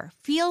younger.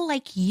 Feel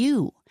like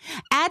you.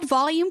 Add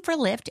volume for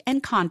lift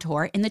and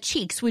contour in the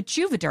cheeks with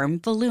Juvederm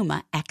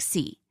Voluma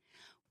XC.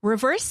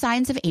 Reverse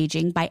signs of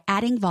aging by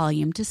adding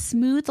volume to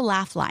smooth the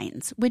laugh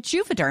lines with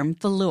Juvederm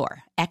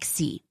Velour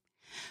XC.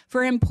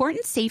 For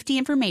important safety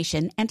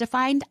information and to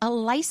find a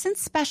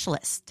licensed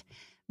specialist,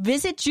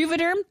 visit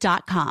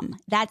Juvederm.com.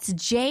 That's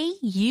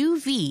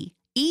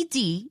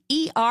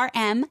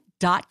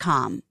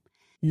JUVEDERM.com.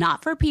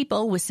 Not for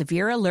people with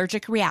severe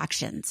allergic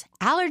reactions,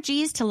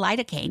 allergies to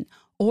lidocaine,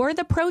 or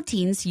the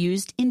proteins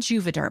used in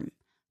Juvederm.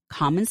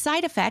 Common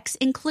side effects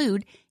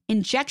include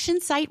injection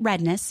site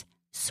redness,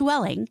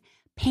 swelling,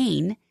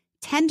 pain,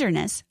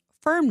 tenderness,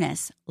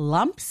 firmness,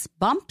 lumps,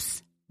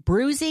 bumps,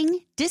 bruising,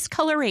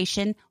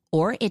 discoloration,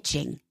 or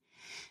itching.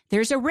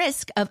 There's a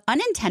risk of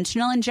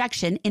unintentional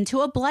injection into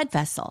a blood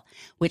vessel,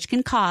 which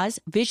can cause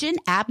vision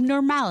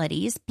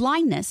abnormalities,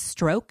 blindness,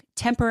 stroke,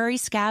 temporary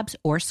scabs,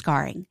 or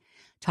scarring.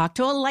 Talk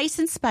to a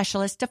licensed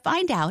specialist to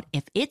find out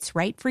if it's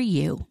right for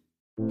you.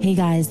 Hey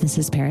guys, this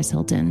is Paris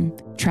Hilton.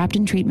 Trapped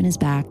in Treatment is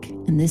back,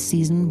 and this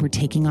season we're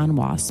taking on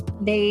WASP.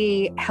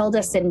 They held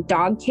us in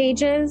dog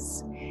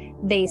cages.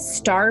 They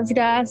starved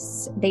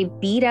us. They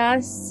beat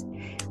us.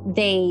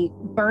 They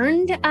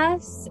burned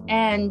us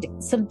and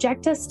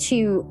subject us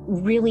to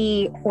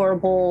really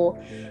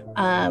horrible,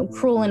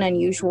 cruel and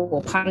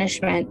unusual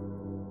punishment.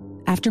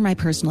 After my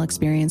personal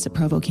experience at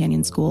Provo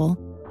Canyon School,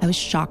 I was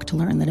shocked to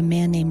learn that a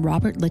man named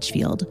Robert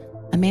Litchfield,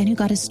 a man who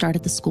got his start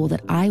at the school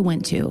that I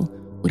went to,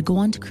 would go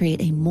on to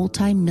create a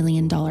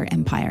multi-million-dollar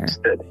empire.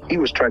 He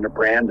was trying to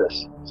brand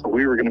us, so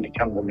we were going to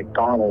become the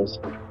McDonald's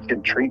of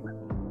kid treatment.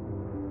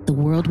 The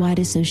Worldwide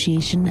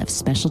Association of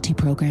Specialty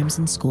Programs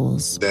in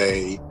Schools.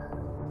 They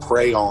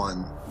prey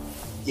on,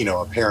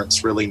 a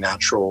parent's really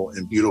natural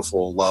and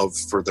beautiful love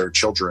for their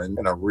children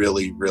in a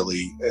really,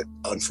 really,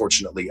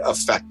 unfortunately,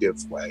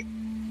 effective way.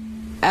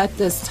 At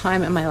this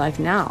time in my life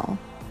now,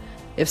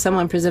 if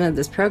someone presented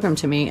this program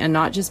to me, and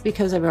not just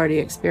because I've already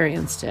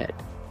experienced it,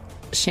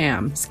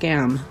 sham,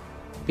 scam,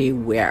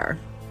 beware.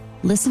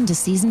 Listen to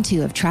Season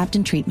 2 of Trapped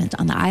in Treatment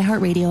on the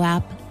iHeartRadio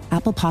app,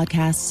 Apple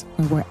Podcasts,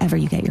 or wherever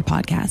you get your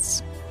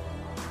podcasts.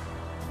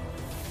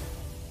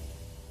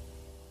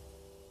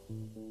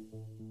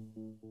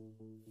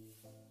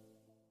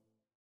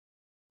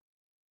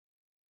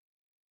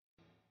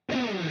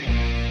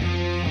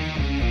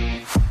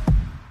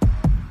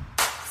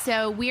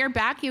 So we are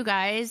back, you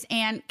guys.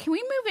 And can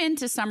we move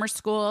into summer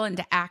school,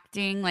 into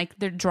acting, like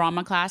the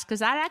drama class? Because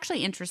that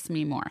actually interests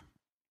me more.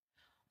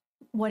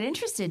 What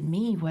interested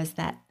me was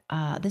that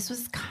this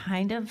was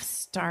kind of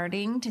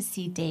starting to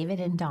see David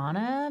and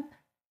Donna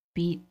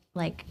be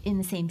like in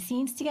the same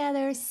scenes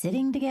together,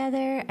 sitting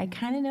together. I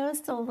kind of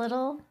noticed a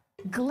little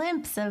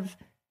glimpse of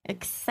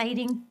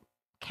exciting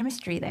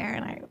chemistry there.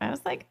 And I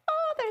was like,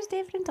 oh, there's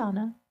David and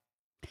Donna.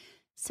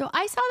 So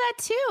I saw that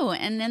too.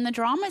 And in the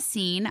drama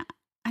scene,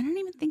 I don't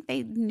even think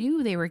they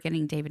knew they were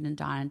getting David and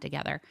Donna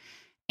together.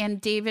 And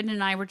David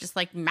and I were just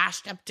like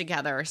mashed up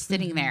together,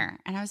 sitting there.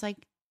 And I was like,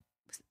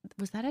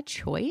 was that a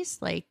choice?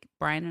 Like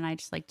Brian and I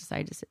just like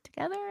decided to sit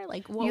together?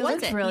 Like what You was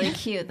looked it? really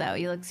cute though.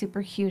 You look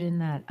super cute in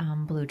that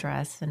blue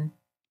dress. And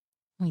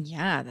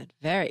yeah,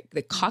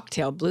 the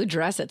cocktail blue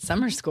dress at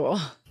summer school.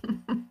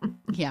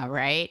 Yeah,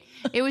 right.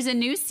 It was a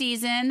new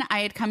season. I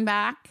had come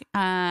back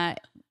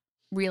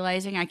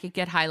realizing I could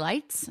get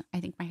highlights. I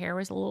think my hair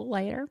was a little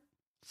lighter,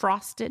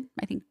 frosted.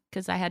 I think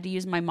because I had to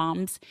use my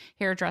mom's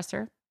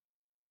hairdresser,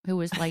 who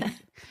was like,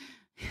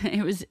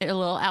 it was a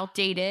little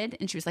outdated.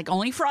 And she was like,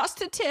 only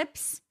frosted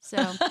tips.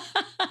 So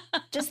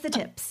just the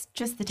tips.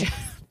 It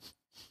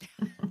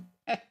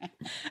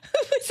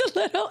was a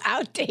little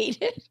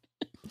outdated.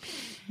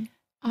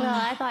 Well,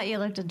 I thought you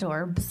looked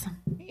adorbs.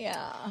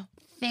 Yeah.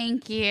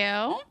 Thank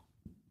you.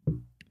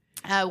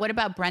 What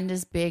about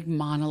Brenda's big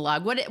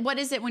monologue? What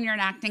is it when you're in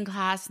acting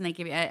class and they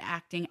give you an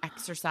acting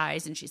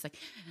exercise and she's like,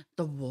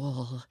 the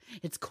wall,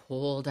 it's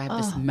cold. I have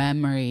this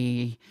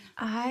memory.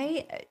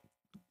 I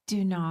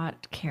do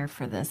not care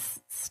for this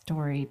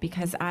story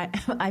because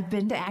I've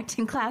been to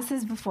acting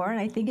classes before and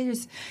I think it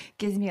just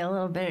gives me a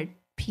little bit of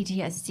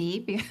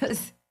PTSD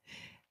because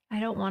I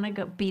don't want to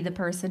go be the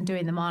person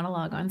doing the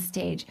monologue on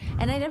stage.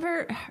 And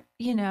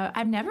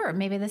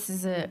maybe this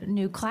is a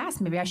new class.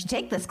 Maybe I should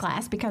take this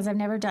class because I've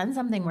never done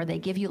something where they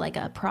give you like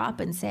a prop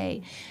and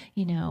say,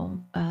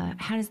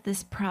 how does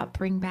this prop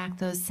bring back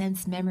those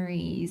sense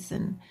memories?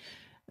 And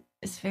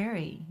it's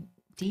very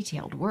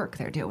detailed work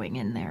they're doing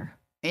in there.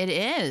 It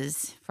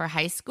is for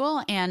high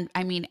school. And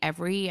I mean,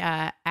 every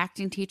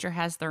acting teacher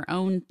has their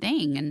own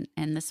thing.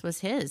 And this was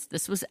his.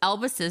 This was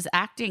Elvis's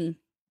acting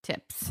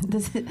tips.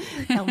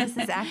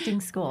 Elvis's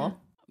acting school.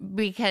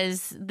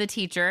 Because the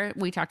teacher,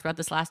 we talked about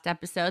this last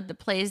episode, that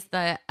plays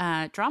the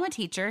drama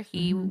teacher,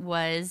 he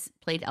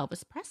played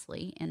Elvis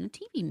Presley in a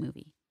TV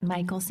movie.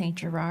 Michael St.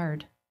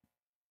 Gerard.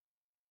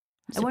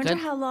 I wonder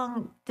how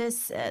long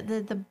this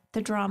the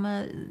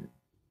drama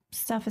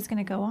stuff is going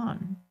to go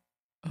on.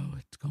 Oh,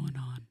 it's going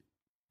on.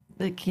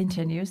 It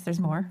continues. There's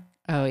more.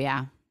 Oh,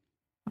 yeah.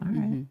 All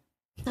right.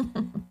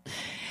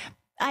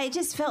 I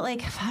just felt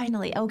like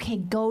finally, okay,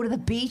 go to the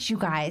beach, you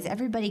guys.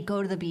 Everybody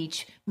go to the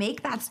beach.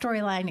 Make that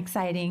storyline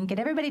exciting. Get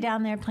everybody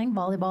down there playing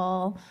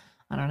volleyball.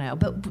 I don't know.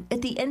 But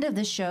at the end of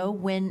the show,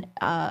 when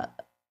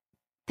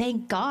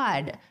thank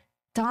God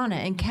Donna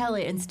and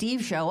Kelly and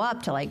Steve show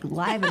up to like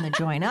liven the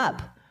joint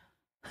up.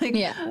 Like,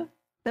 yeah.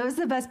 That was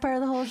the best part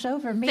of the whole show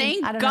for me.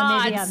 Thank I don't God,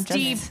 know, maybe I'm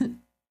Steve. just...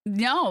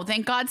 No,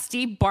 thank God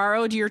Steve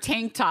borrowed your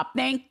tank top.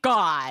 Thank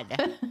God.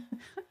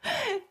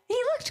 He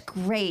looked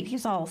great. He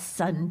was all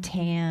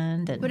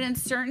suntanned. But in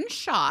certain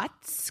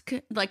shots,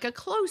 like a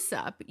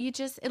close-up,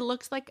 it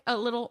looks like a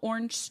little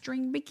orange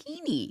string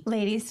bikini.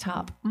 Ladies'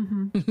 top.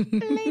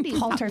 Ladies'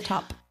 halter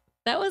top.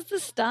 That was the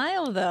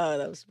style, though.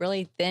 Those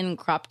really thin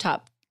crop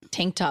top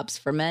tank tops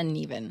for men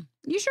even.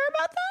 You sure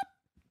about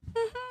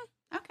that?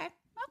 Okay.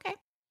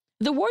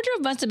 The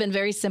wardrobe must have been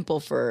very simple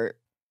for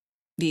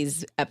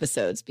these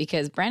episodes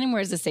because Brandon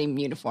wears the same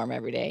uniform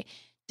every day.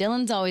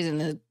 Dylan's always in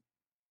the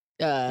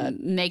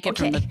naked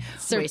from the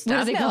waist up.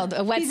 What is it called? A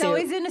wetsuit. He's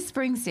always in a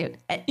spring suit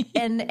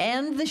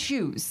and the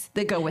shoes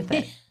that go with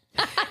it.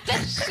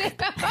 It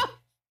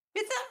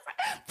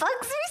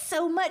bugs me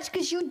so much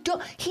because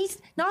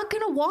he's not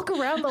going to walk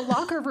around the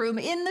locker room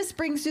in the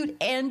spring suit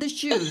and the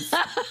shoes.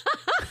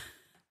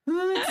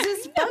 It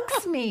just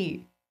bugs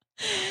me.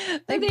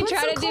 Like they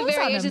try to do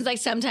variations. Like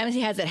sometimes he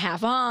has it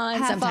half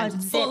on,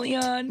 sometimes fully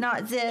on,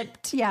 not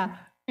zipped. Yeah.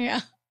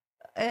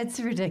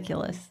 It's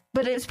ridiculous.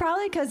 But it's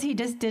probably because he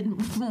just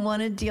didn't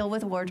want to deal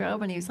with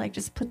wardrobe, and he was like,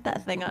 "Just put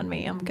that thing on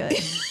me. I'm good."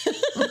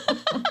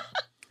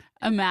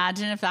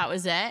 Imagine if that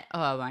was it.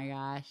 Oh my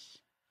gosh.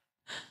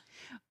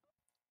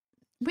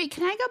 Wait,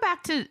 can I go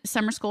back to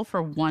summer school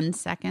for 1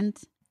 second?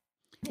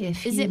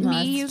 Is it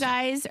me, you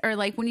guys? Or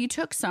like when you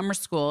took summer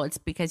school, it's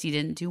because you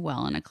didn't do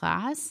well in a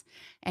class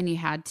and you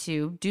had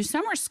to do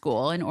summer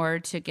school in order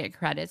to get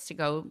credits to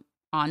go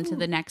on to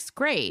the next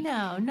grade.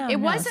 No. It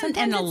wasn't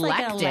Sometimes an it's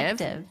like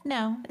elective.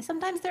 No,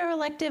 sometimes they're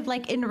elective,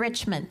 like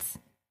enrichments.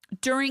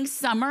 During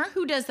summer?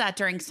 Who does that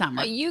during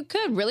summer? You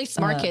could. Really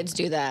smart kids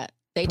do that.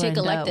 They take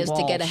electives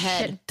to get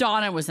ahead. Shit,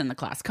 Donna was in the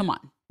class. Come on.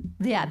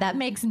 Yeah, that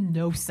makes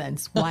no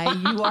sense why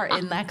you are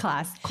in that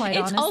class, quite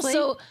honestly. It's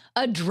also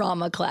a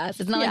drama class.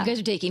 It's not like you guys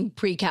are taking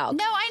pre-calc.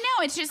 No, I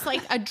know. It's just like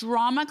a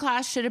drama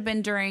class should have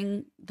been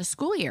during the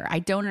school year. I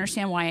don't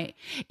understand why.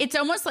 It's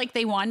almost like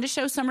they wanted to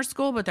show summer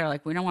school, but they're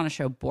like, we don't want to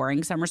show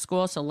boring summer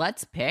school, so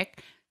let's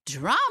pick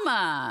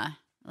drama.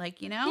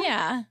 Like,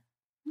 Yeah.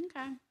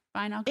 Okay.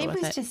 fine. I'll go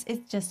with it.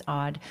 It's just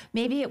odd.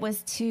 Maybe it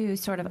was to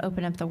sort of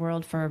open up the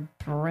world for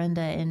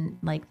Brenda in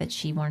like that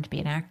she wanted to be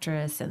an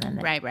actress, and then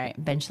right.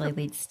 eventually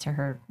leads to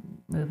her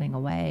moving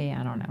away.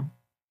 I don't know.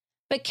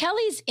 But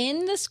Kelly's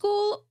in the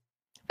school,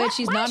 but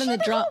she's not in the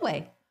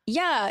drama.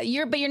 Yeah,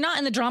 you're not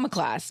in the drama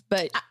class.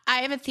 But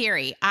I have a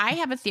theory. I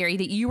have a theory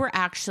that you were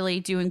actually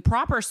doing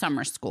proper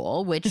summer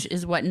school, which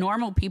is what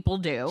normal people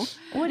do.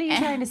 What are you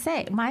trying to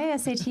say? My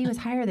SAT was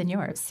higher than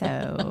yours,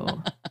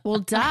 so well,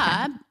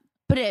 duh.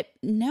 But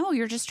no,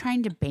 you're just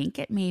trying to bank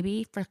it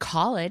maybe for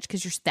college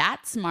because you're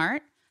that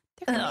smart.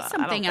 There could be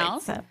something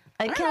else. So.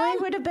 Kelly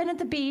would have been at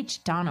the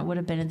beach. Donna would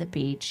have been at the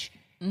beach.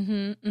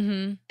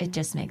 It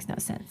just makes no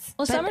sense.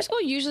 Well, summer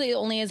school usually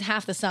only is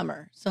half the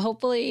summer. So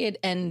hopefully it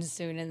ends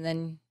soon and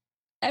then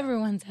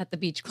everyone's at the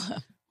beach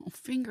club. Oh,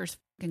 fingers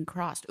fucking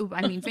crossed. Ooh,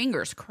 I mean,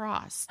 fingers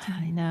crossed.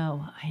 I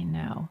know.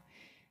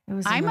 It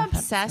was. I'm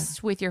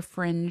obsessed with your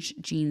fringe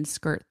jean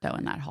skirt, though,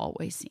 in that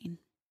hallway scene.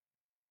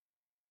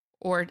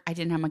 Or I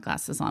didn't have my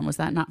glasses on. Was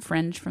that not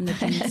fringe from the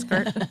jean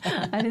skirt?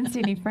 I didn't see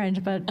any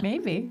fringe, but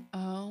maybe.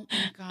 Oh,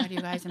 my God, you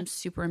guys. I'm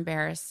super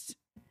embarrassed.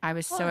 I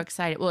was so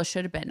excited. Well, it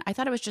should have been. I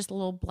thought it was just a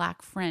little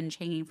black fringe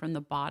hanging from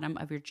the bottom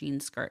of your jean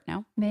skirt.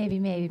 No? Maybe,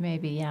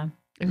 yeah.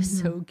 It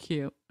was so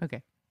cute.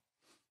 Okay.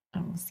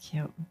 That was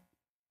cute.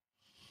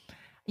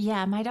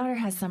 Yeah, my daughter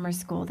has summer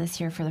school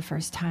this year for the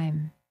first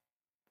time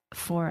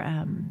for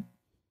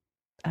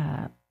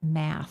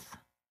math.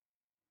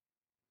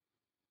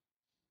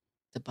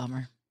 The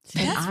bummer.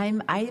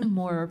 And I'm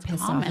more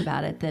pissed off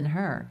about it than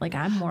her. Like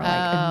I'm more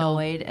like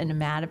annoyed and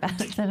mad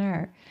about it than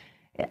her.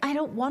 I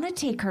don't want to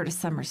take her to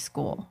summer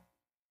school.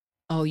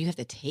 Oh, you have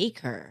to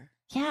take her.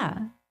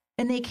 Yeah.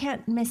 And they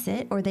can't miss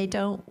it or they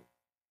don't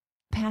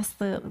pass.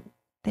 They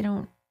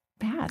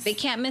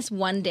can't miss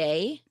one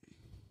day.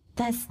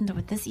 That's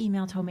what this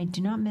email told me.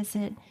 Do not miss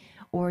it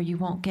or you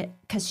won't get,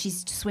 because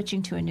she's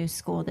switching to a new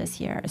school this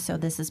year. So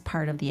this is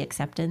part of the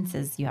acceptance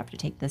is you have to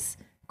take this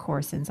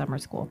course in summer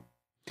school.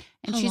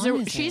 And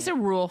she's a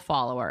rule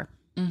follower,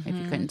 if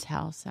you couldn't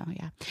tell. So,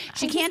 yeah.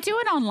 She can't do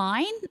it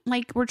online.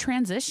 Like, we're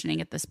transitioning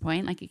at this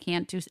point. Like, you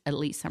can't do at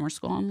least summer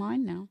school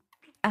online now.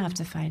 I'll have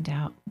to find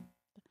out.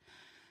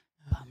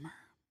 Bummer.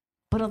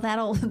 But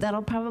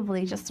that'll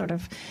probably just sort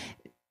of,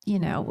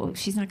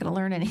 she's not going to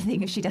learn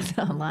anything if she does it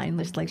online,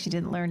 just like she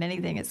didn't learn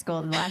anything at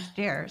school last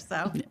year.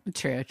 So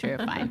True.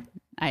 Fine.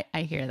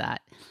 I hear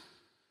that.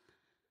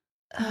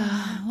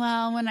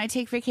 Well, when I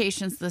take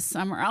vacations this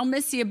summer, I'll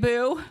miss you,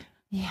 boo.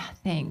 Yeah,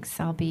 thanks.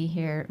 I'll be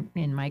here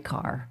in my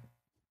car.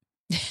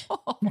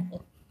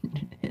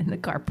 In the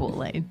carpool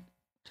lane.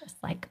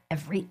 Just like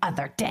every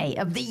other day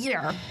of the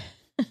year.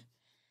 Can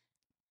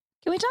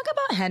we talk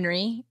about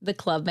Henry, the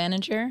club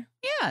manager?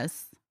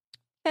 Yes.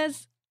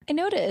 Because I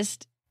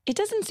noticed it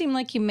doesn't seem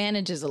like he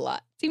manages a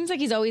lot. Seems like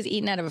he's always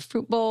eating out of a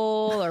fruit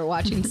bowl or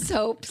watching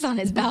soaps on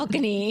his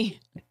balcony.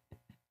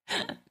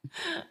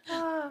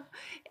 I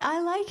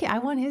like it. I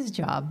want his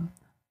job.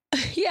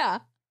 Yeah.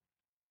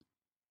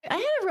 I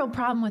had a real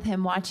problem with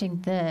him watching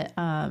the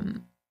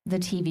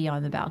TV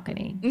on the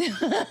balcony.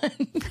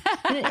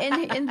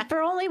 and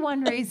for only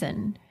one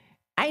reason.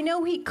 I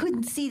know he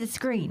couldn't see the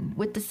screen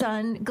with the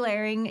sun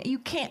glaring. You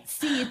can't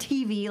see a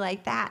TV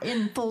like that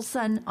in full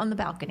sun on the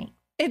balcony.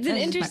 It's an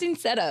interesting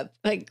setup.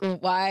 Like,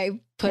 why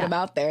put him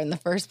out there in the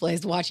first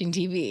place watching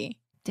TV?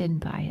 Didn't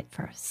buy it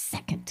for a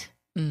second.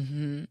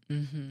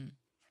 Mm-hmm.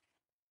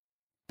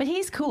 But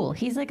he's cool.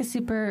 He's like a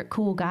super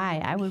cool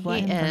guy. I would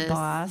want him for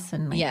boss.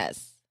 And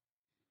yes.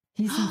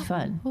 He's some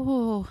fun.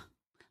 Oh,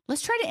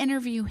 let's try to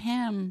interview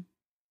him.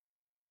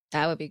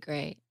 That would be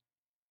great.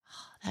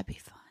 Oh, that'd be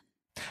fun.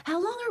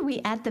 How long are we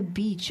at the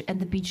beach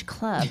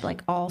club?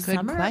 Like all Good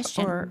summer?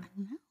 question. Or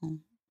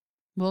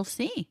we'll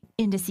see.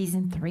 Into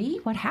season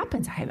 3? What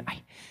happens?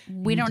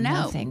 We don't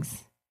know.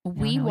 Things.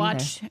 We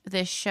watch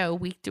this show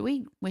week to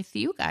week with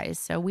you guys,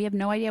 so we have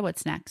no idea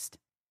what's next.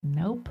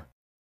 Nope.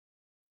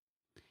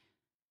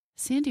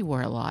 Sandy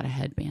wore a lot of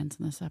headbands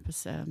in this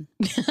episode.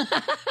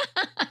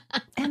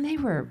 And they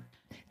were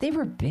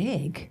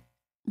big.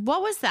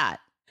 What was that?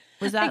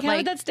 Was that how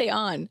did that stay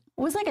on? It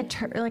was like a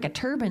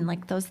turban,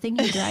 like those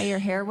things you dry your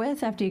hair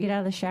with after you get out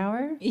of the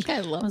shower. Yeah, I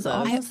love those.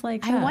 Almost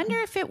like I wonder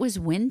if it was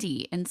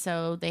windy, and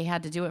so they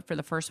had to do it for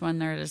the first one.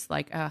 They're just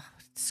like,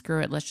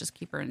 screw it, let's just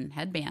keep her in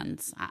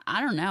headbands.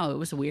 I don't know. It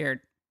was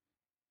weird.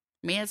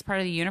 Maybe it's part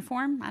of the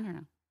uniform. I don't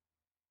know.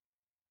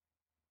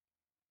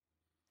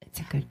 It's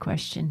a good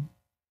question.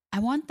 I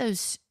want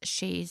those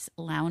chaise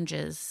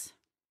lounges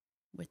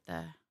with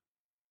the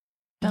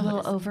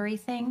little ovary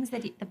things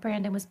that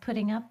Brandon was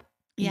putting up.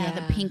 Yeah,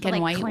 the pink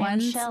and white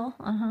ones.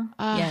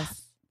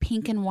 Yes.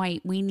 Pink and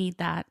white. We need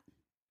that.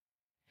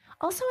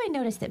 Also, I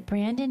noticed that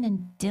Brandon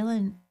and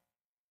Dylan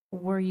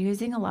were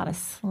using a lot of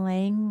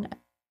slang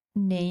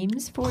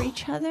names for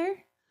each other.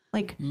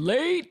 Like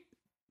late.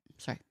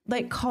 Sorry.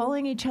 Like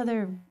calling each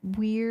other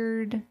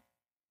weird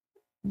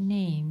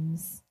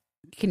names.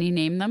 Can you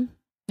name them?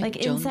 Like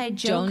inside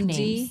joke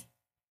Jonesy? names.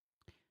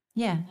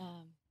 Yeah.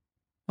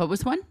 What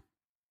was one?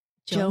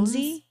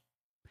 Jonesy?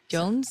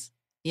 Jones?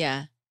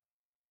 Yeah.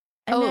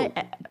 And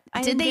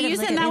I did they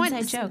use it in that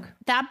one? Joke.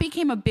 That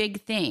became a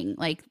big thing.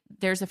 Like,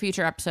 there's a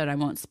future episode I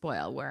won't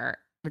spoil where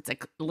it's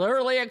like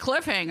literally a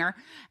cliffhanger,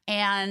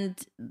 and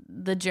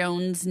the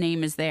Jones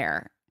name is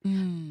there.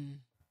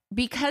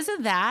 Because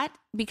of that,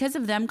 because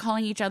of them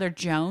calling each other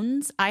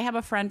Jones, I have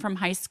a friend from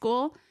high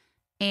school,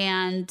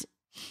 and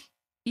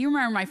you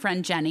remember my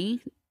friend Jennie,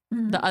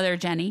 the other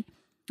Jennie,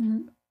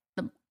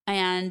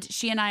 and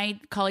she and I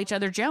call each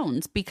other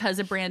Jones because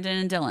of Brandon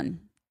and Dylan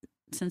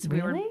since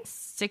we were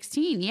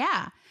 16.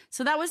 Yeah.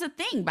 So that was a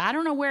thing, but I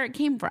don't know where it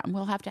came from.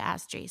 We'll have to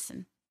ask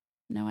Jason.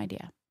 No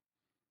idea.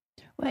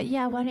 Well,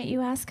 yeah, why don't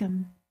you ask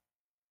him?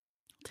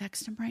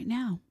 Text him right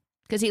now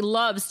because he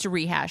loves to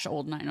rehash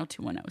old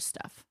 90210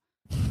 stuff.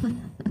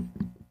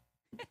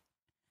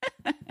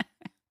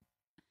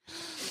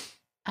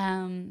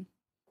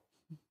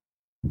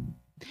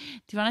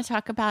 Do you want to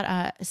talk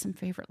about some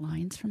favorite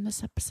lines from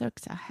this episode?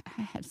 Because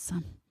I had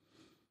some.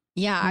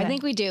 Yeah, I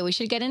think we do. We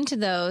should get into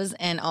those,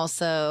 and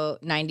also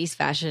 90s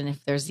fashion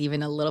if there's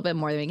even a little bit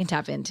more that we can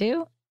tap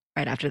into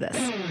right after this.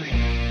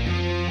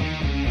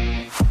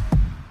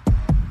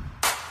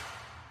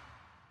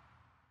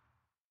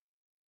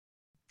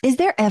 Is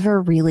there ever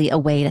really a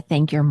way to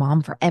thank your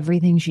mom for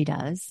everything she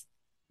does?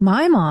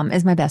 My mom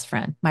is my best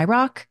friend, my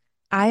rock.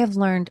 I have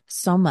learned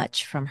so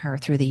much from her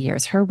through the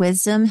years. Her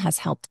wisdom has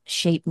helped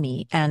shape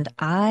me, and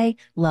I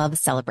love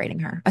celebrating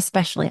her,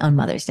 especially on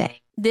Mother's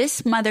Day.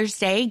 This Mother's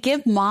Day,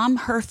 give Mom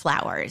her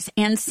flowers.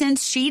 And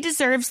since she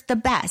deserves the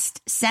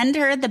best, send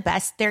her the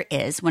best there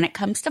is. When it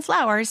comes to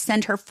flowers,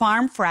 send her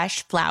farm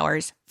fresh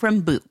flowers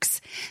from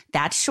Bouqs.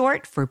 That's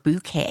short for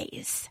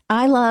bouquets.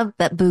 I love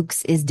that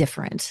Bouqs is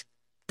different.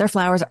 Their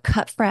flowers are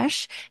cut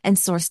fresh and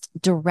sourced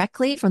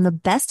directly from the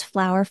best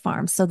flower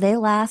farms, so they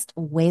last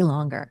way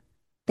longer.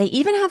 They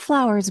even have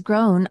flowers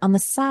grown on the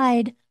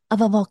side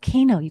of a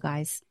volcano, you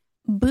guys.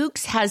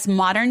 Bouqs has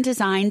modern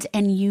designs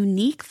and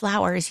unique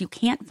flowers you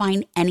can't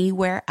find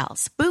anywhere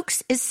else.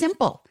 Bouqs is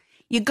simple.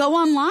 You go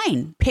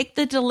online, pick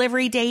the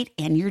delivery date,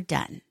 and you're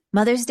done.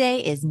 Mother's Day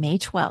is May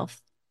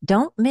 12th.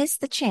 Don't miss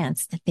the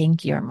chance to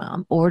thank your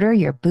mom. Order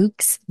your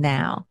Bouqs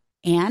now.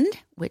 And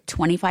with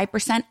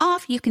 25%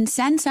 off, you can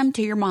send some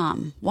to your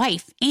mom,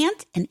 wife,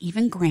 aunt, and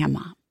even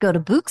grandma. Go to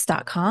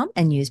Bouqs.com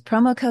and use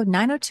promo code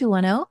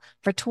 90210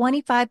 for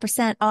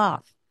 25%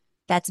 off.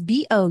 That's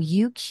BOUQS.com,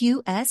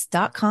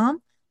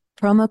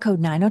 promo code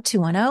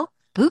 90210,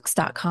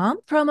 Bouqs.com,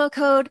 promo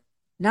code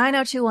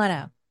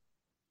 90210.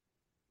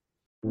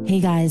 Hey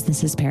guys,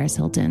 this is Paris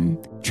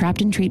Hilton.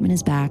 Trapped in Treatment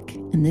is back,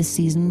 and this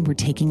season we're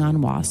taking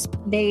on WASP.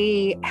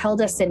 They held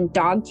us in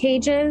dog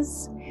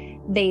cages.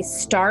 They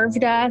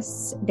starved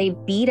us. They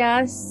beat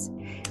us.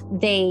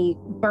 They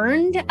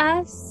burned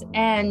us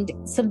and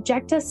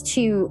subject us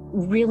to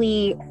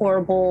really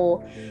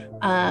horrible,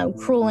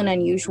 cruel and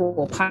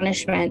unusual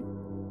punishment.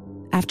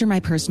 After my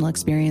personal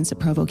experience at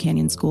Provo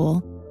Canyon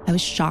School, I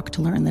was shocked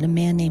to learn that a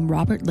man named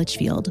Robert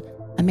Litchfield,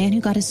 a man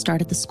who got his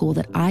start at the school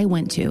that I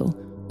went to,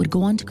 would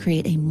go on to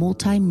create a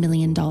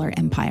multi-million-dollar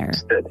empire.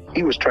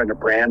 He was trying to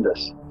brand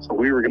us, so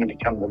we were going to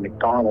become the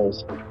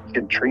McDonald's of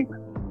kid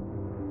treatment.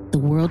 The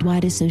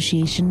Worldwide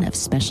Association of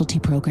Specialty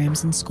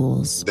Programs in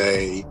Schools.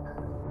 They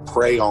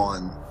prey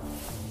on,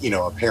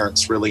 a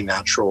parent's really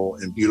natural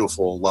and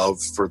beautiful love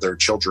for their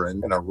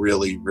children in a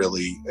really,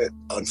 really,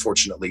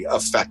 unfortunately,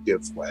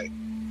 effective way.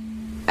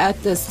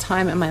 At this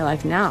time in my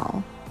life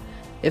now,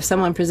 if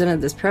someone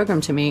presented this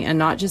program to me, and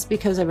not just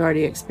because I've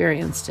already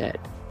experienced it,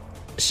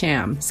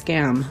 sham,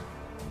 scam,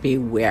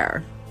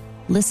 beware.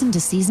 Listen to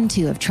Season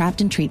 2 of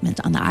Trapped in Treatment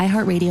on the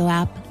iHeartRadio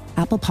app,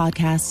 Apple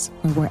Podcasts,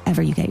 or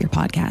wherever you get your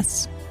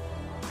podcasts.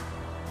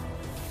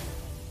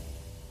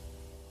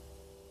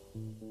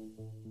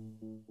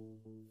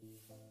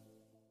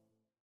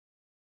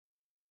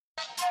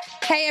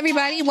 Hey,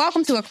 everybody.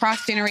 Welcome to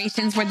Across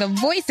Generations, where the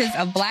voices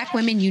of Black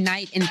women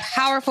unite in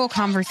powerful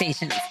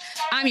conversations.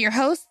 I'm your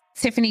host,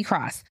 Tiffany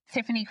Cross.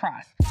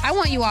 I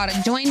want you all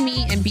to join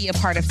me and be a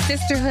part of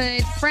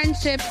sisterhood,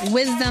 friendship,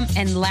 wisdom,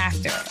 and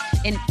laughter.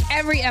 In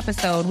every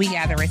episode, we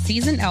gather a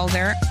seasoned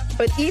elder.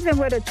 But even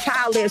with a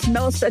child, there's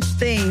no such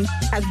thing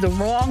as the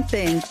wrong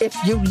thing if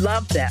you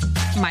love them.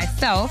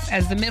 Myself,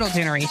 as the middle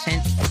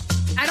generation.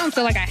 I don't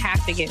feel like I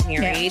have to get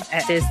married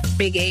at this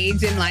big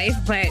age in life,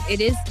 but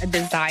it is a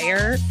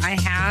desire I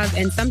have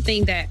and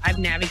something that I've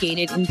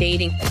navigated in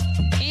dating.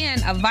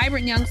 And a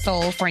vibrant young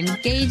soul for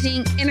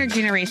engaging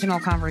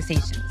intergenerational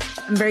conversations.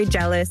 I'm very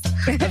jealous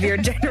of your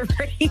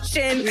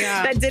generation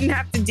that didn't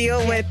have to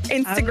deal with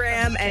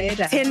Instagram and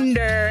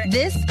Tinder.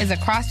 This is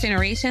Across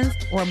Generations,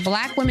 where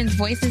Black women's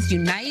voices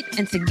unite,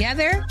 and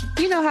together,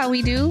 you know how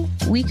we do,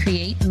 we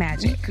create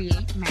magic.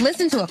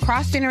 Listen to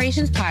Across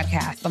Generations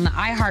podcast on the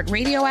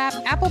iHeartRadio app,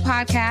 Apple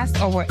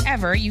Podcasts, or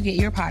wherever you get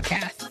your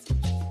podcasts.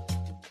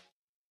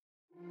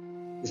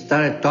 We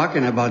started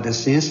talking about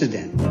this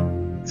incident.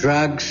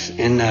 Drugs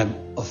and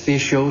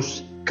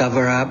officials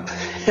cover up.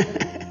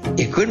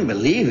 You couldn't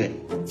believe it.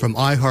 From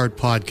iHeart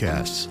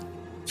Podcasts.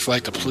 It's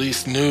like the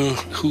police knew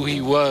who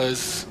he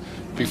was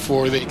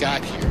before they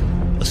got here.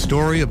 A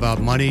story about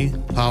money,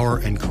 power,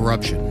 and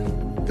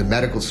corruption. the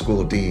medical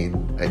school dean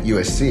at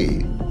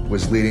USC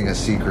was leading a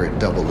secret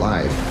double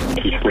life.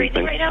 She's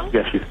sleeping right now?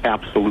 Yes, she's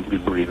absolutely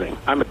breathing.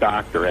 I'm a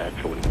doctor,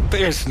 actually.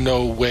 There's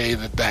no way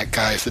that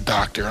guy is a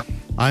doctor.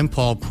 I'm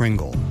Paul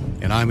Pringle,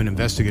 and I'm an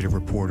investigative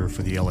reporter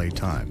for the LA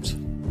Times.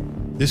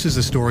 This is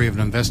the story of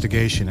an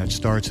investigation that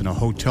starts in a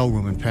hotel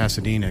room in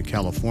Pasadena,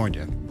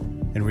 California,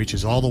 and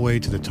reaches all the way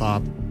to the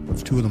top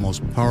of two of the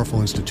most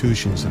powerful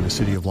institutions in the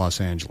city of Los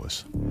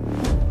Angeles.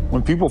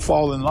 When people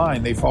fall in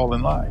line, they fall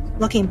in line.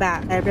 Looking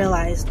back, I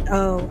realized,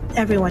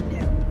 everyone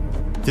knew.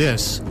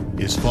 This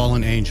is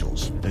Fallen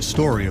Angels, a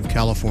story of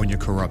California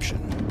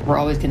corruption. We're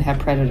always going to have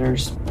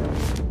predators.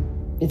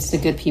 It's the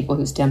good people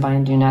who stand by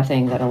and do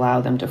nothing that allow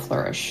them to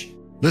flourish.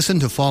 Listen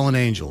to Fallen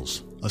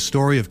Angels, a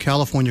story of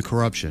California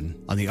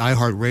corruption on the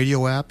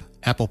iHeartRadio app,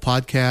 Apple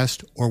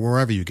Podcast, or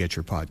wherever you get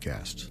your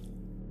podcasts.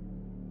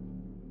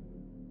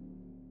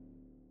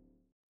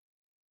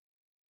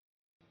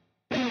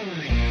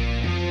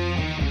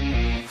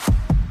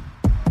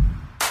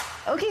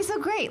 Okay, so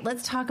great.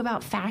 Let's talk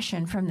about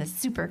fashion from this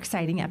super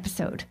exciting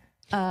episode.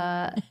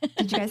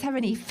 Did you guys have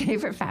any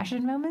favorite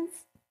fashion moments?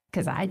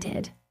 Because I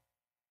did.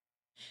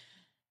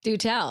 Do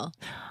tell.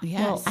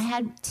 Yes. Well, I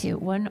had two.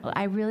 One,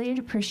 I really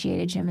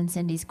appreciated Jim and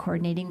Cindy's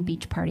coordinating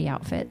beach party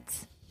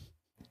outfits.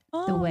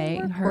 The way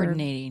her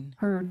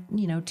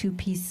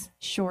 2-piece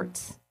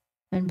shorts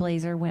and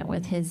blazer went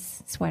with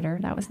his sweater.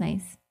 That was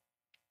nice.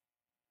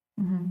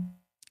 Mm-hmm.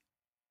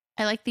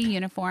 I like the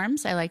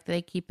uniforms. I like that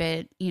they keep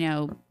it,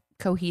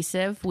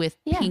 cohesive with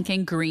pink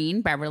and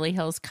green, Beverly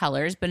Hills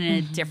colors, but in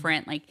a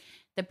different, like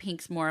the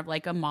pink's more of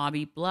like a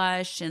mauvey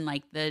blush and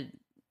like the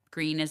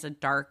green is a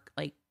dark,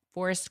 like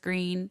forest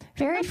green.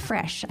 Very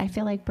fresh. I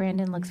feel like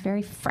Brandon looks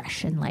very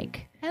fresh and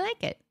like. I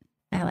like it.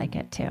 I like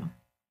it too.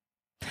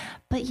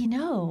 But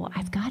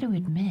I've got to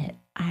admit,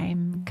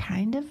 I'm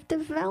kind of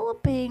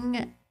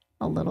developing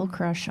a little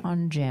crush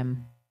on James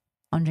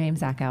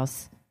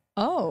Ackhouse.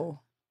 Oh.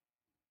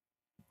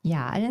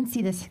 Yeah, I didn't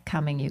see this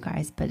coming, you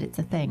guys, but it's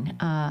a thing.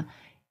 I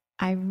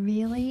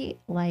really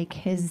like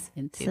his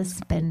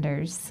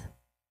suspenders.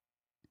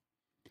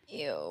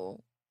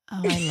 Ew.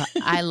 Oh,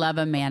 I love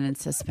a man in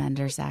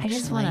suspenders, actually. I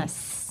just want to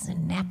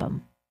snap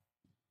them.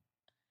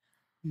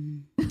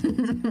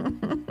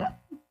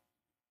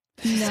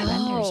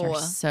 Suspenders are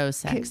so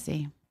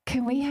sexy.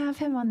 Can we have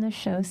him on the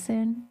show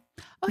soon?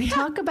 We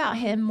talk about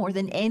him more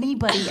than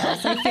anybody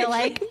else. I feel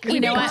like we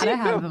gotta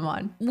have him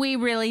on. We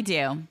really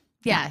do.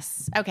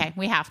 Yes. Okay,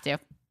 we have to.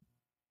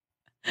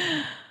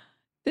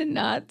 Did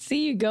not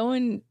see you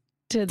going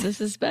to the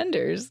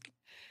suspenders.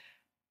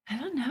 I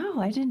don't know.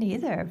 I didn't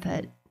either,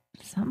 but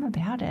something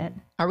about it.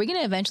 Are we going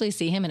to eventually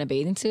see him in a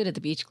bathing suit at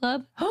the beach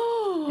club?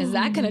 Is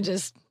that going to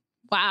just,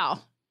 wow.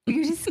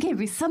 You just gave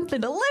me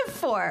something to live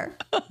for.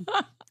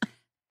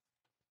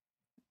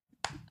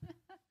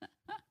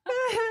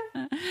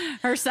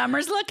 Her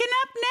summer's looking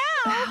up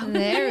now.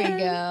 There we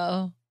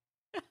go.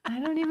 I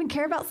don't even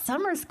care about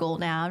summer school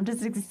now. I'm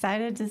just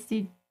excited to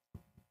see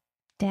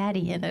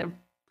Daddy in a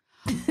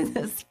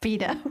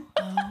Speedo.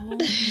 Oh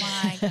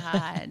my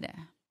God.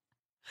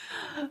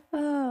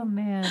 Oh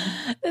man.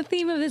 The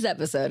theme of this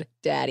episode,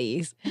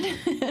 daddies.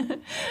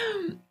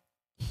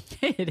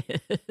 It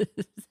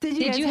is.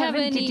 Did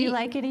you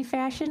like any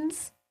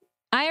fashions?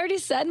 I already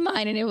said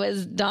mine, and it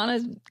was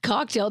Donna's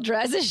cocktail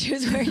dress that she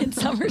was wearing in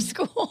summer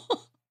school.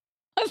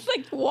 I was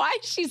like, why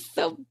is she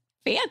so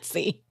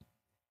fancy?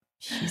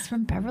 She's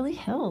from Beverly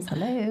Hills.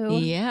 Hello.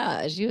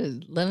 Yeah, she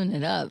was living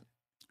it up.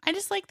 I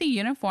just like the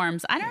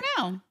uniforms. I don't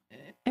know.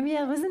 I mean,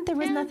 there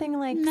was nothing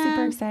like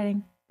super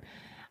exciting.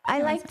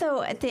 I like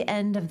though at the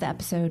end of the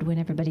episode when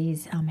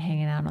everybody's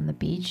hanging out on the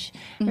beach,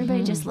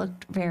 everybody just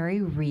looked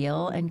very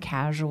real and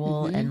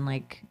casual and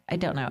like, I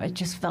don't know, it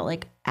just felt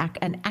like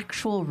an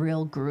actual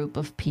real group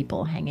of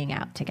people hanging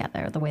out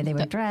together. The way they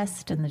were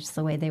dressed and just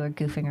the way they were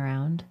goofing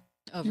around.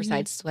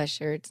 Oversized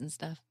sweatshirts and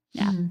stuff.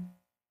 Yeah.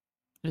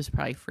 It was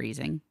probably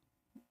freezing.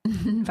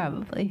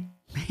 Probably.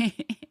 Can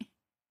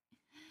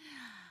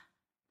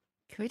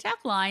we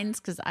talk lines?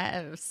 Because I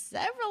have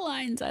several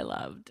lines I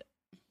loved.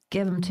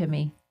 Give them to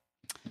me.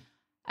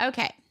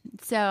 Okay.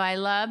 So I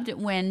loved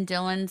when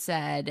Dylan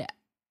said,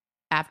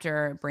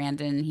 after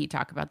Brandon, he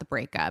talked about the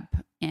breakup,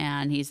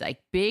 and he's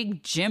like,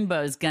 Big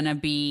Jimbo's going to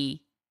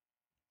be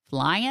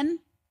flying. Is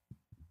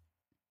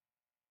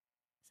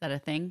that a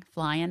thing?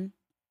 Flying?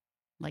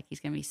 Like he's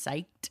going to be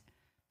psyched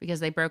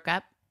because they broke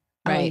up?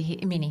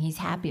 Right. Meaning he's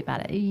happy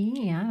about it.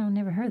 Yeah, I've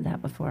never heard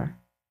that before.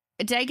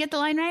 Did I get the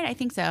line right? I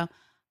think so.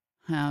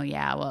 Oh,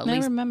 yeah. Well, at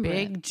least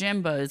Big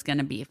Jimbo is going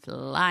to be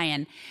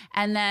flying.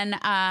 And then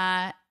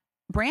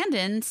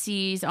Brandon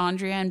sees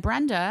Andrea and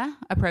Brenda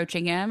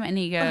approaching him, and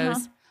he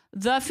goes,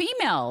 the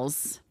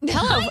females.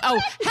 Hello.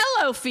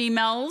 Hello,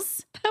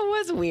 females. That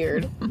was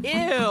weird.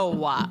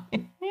 Ew.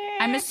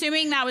 I'm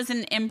assuming that was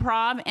an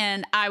improv,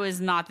 and I was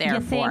not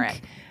there for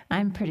it.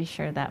 I'm pretty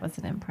sure that was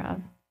an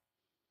improv.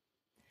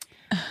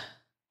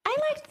 I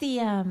liked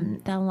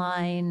the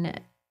line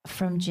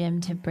from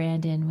Jim to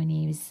Brandon when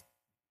he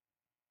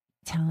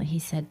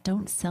said,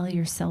 don't sell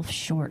yourself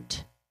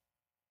short.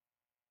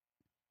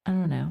 I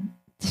don't know.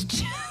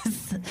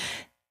 Just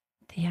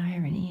the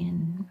irony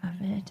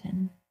of it.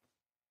 And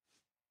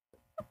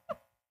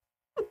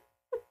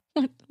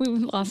we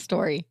lost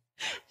Story.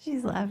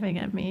 She's laughing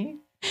at me.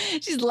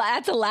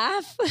 That's a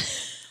laugh. What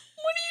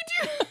are you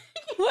doing?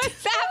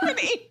 What's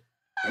happening?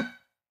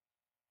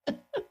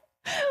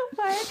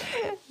 Why?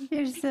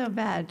 You're so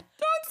bad.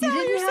 Don't sell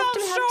you didn't yourself have to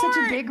short. have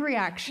such a big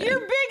reaction. You're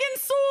big in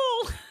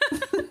soul.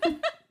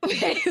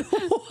 Wait,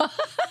 what?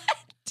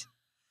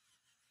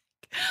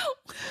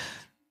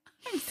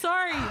 I'm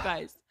sorry, you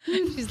guys.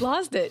 She's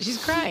lost it.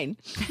 She's crying.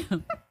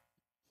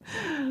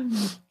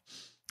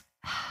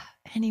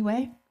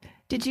 Anyway,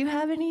 did you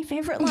have any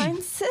favorite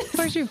lines? Of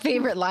course, your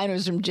favorite line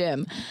was from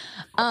Jim.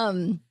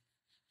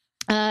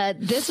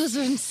 This was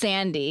from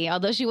Sandy,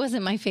 although she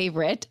wasn't my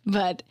favorite,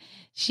 but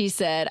she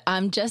said,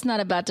 "I'm just not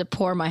about to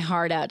pour my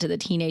heart out to the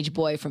teenage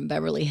boy from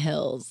Beverly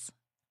Hills."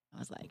 I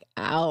was like,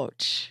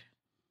 ouch.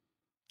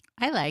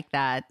 I like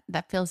that.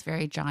 That feels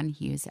very John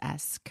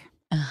Hughes-esque.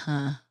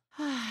 Uh-huh.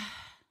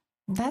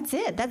 That's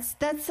it. That's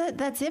it.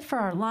 That's it for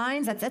our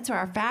lines. That's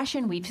our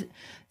fashion.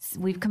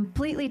 We've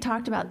completely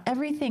talked about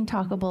everything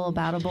talkable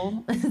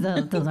aboutable.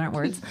 Those aren't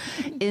words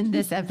in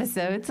this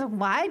episode. So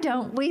why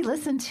don't we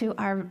listen to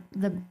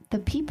the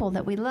people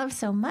that we love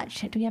so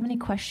much? Do we have any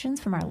questions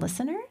from our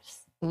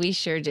listeners? We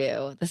sure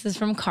do. This is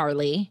from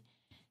Carly.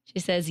 She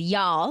says,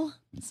 "Y'all."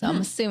 So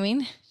I'm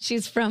assuming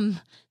she's from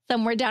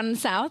somewhere down in the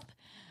South.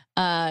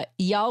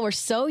 Y'all were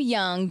so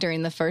young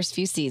during the first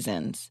few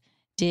seasons.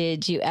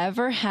 Did you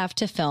ever have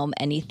to film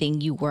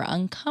anything you were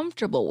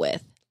uncomfortable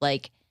with?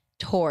 Like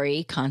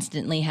Tori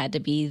constantly had to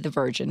be the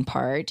virgin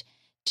part,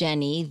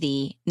 Jennie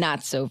the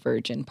not so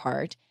virgin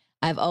part.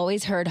 I've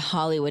always heard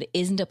Hollywood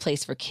isn't a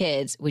place for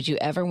kids. Would you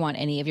ever want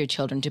any of your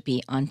children to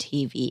be on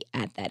TV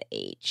at that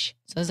age?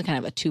 So this is kind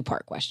of a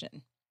two-part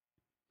question.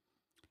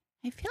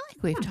 I feel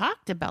like we've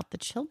talked about the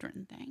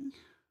children thing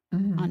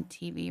on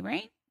TV,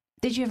 right?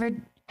 Did you ever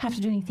have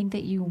to do anything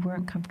that you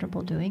weren't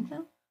comfortable doing,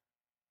 though?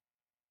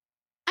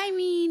 I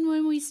mean,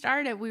 when we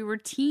started, we were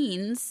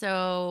teens.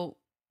 So,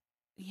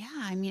 yeah,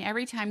 I mean,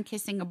 every time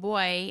kissing a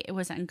boy, it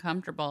was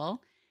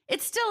uncomfortable.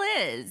 It still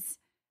is.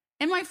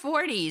 In my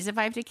 40s, if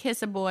I have to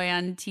kiss a boy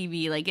on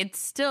TV, like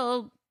it's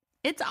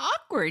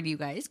awkward, you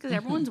guys, because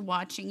everyone's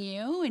watching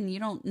you and you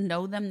don't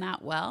know them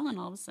that well. And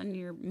all of a sudden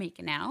you're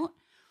making out.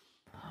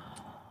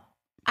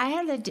 I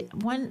had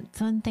one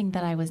thing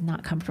that I was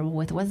not comfortable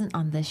with. It wasn't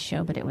on this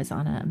show, but it was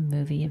on a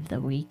movie of the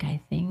week,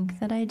 I think,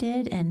 that I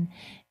did. And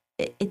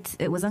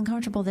it was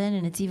uncomfortable then,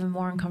 and it's even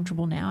more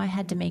uncomfortable now. I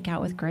had to make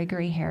out with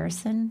Gregory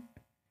Harrison,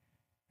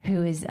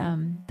 who is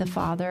the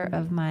father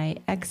of my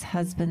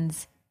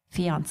ex-husband's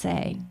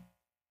fiance,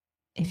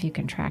 if you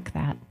can track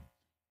that.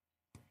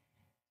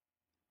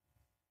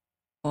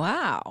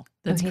 Wow.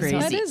 That's crazy. So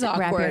that is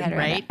awkward,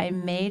 right? I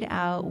made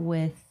out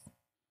with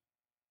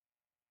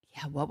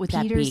what would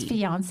Peter's that be?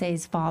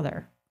 fiance's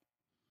father.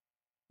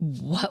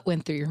 What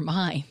went through your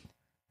mind?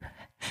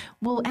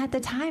 Well, at the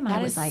time, That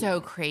I was is like, so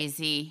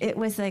crazy. it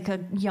was like a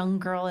young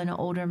girl and an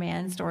older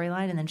man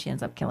storyline, and then she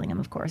ends up killing him,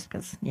 of course,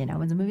 because it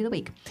was a movie of the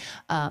week.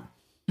 But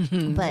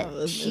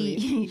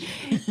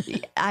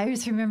I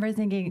just remember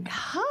thinking,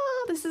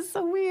 this is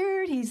so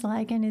weird. He's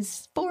like in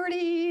his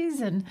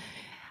 40s, and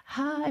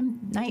I'm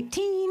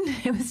 19.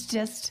 It was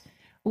just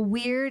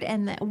weird,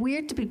 and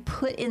weird to be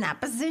put in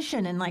that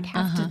position and like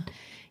have to,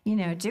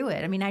 do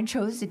it. I mean, I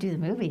chose to do the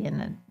movie,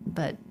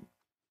 but.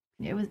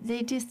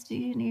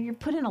 You're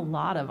put in a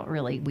lot of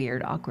really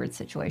weird, awkward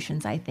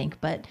situations, I think.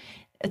 But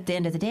at the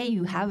end of the day,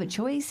 you have a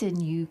choice and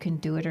you can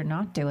do it or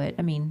not do it.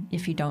 I mean,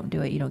 if you don't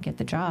do it, you don't get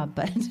the job.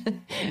 But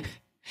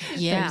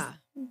yeah,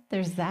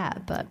 there's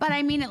that. But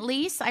I mean, at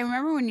least I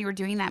remember when you were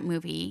doing that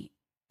movie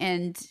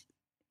and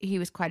he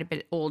was quite a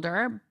bit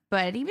older,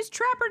 but he was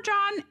Trapper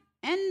John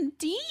and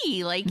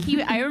Dee. Like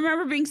I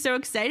remember being so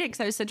excited because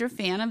I was such a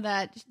fan of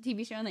that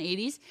TV show in the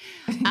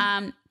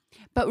 80s.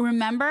 But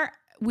remember,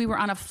 we were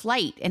on a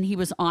flight and he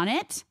was on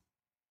it.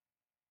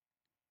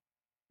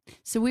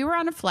 So we were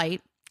on a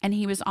flight and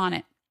he was on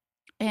it.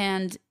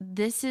 And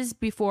this is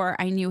before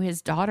I knew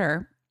his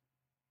daughter.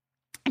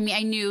 I mean,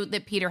 I knew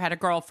that Peter had a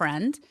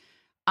girlfriend,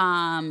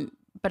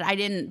 but I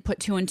didn't put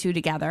two and two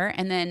together.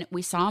 And then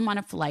we saw him on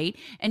a flight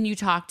and you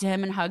talked to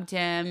him and hugged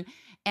him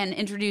and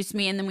introduced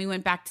me. And then we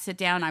went back to sit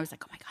down. I was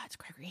like, oh my God, it's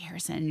Gregory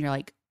Harrison. And you're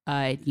like,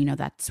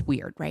 that's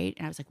weird, right?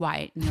 And I was like,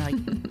 why? And you're like,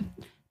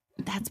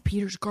 that's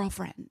Peter's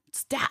girlfriend.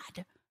 It's Dad.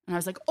 And I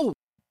was like, oh,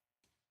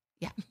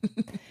 yeah.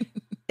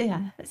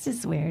 Yeah, it's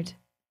just weird.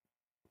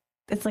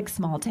 It's like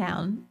small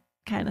town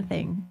kind of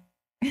thing.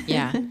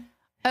 Yeah.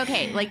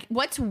 Okay, like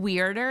what's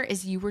weirder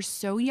is you were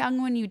so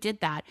young when you did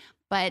that,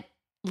 but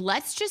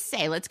let's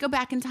go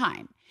back in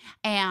time.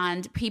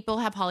 And people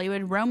have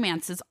Hollywood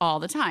romances all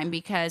the time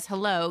because,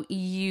 hello,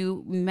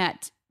 you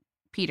met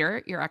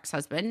Peter, your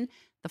ex-husband,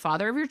 the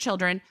father of your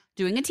children,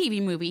 doing a TV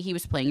movie. He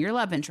was playing your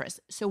love interest.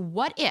 So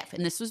what if,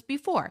 and this was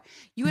before,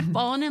 you had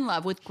fallen in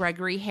love with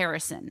Gregory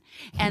Harrison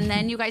and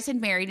then you guys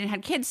had married and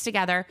had kids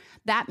together?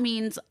 That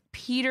means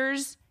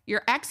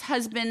your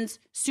ex-husband's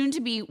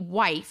soon-to-be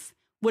wife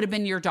would have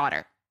been your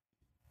daughter.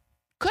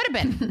 Could have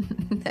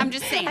been. I'm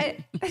just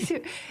saying.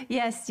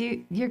 Yes,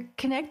 you're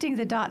connecting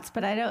the dots,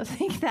 but I don't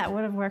think that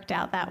would have worked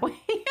out that way.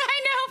 I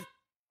know.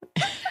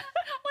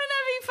 Wouldn't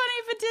that be funny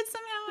if it did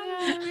somehow?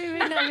 It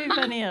would not be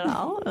funny at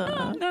all.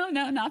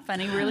 No, not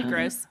funny. Really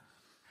gross.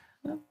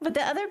 But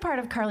the other part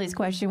of Carly's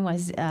question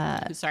was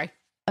sorry,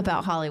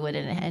 about Hollywood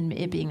and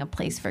it being a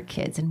place for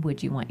kids, and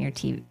would you want your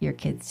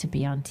kids to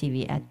be on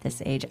TV at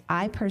this age?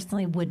 I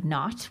personally would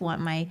not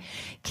want my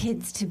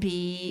kids to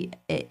be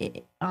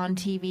on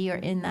TV or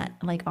in that,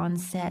 like, on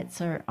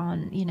sets or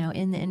on,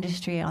 in the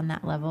industry on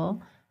that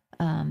level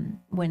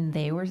when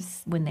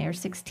they're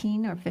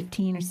 16 or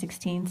 15 or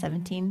 16,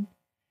 17.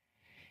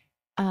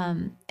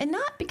 And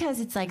not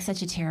because it's like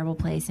such a terrible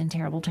place and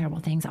terrible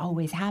things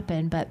always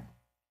happen, but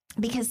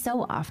because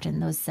so often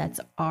those sets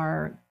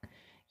are,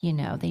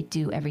 they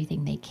do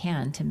everything they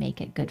can to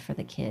make it good for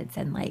the kids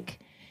and, like,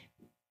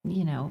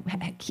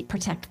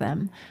 protect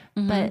them.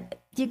 Mm-hmm.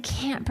 But you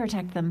can't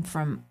protect them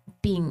from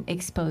being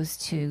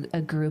exposed to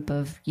a group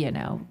of,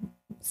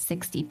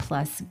 60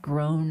 plus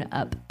grown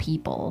up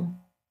people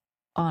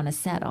on a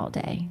set all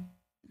day.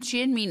 She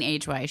didn't mean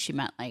age-wise. She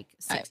meant like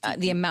 60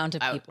 the amount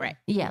of people. Right.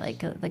 Yeah,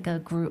 like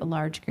a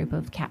large group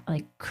of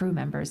crew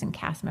members and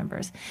cast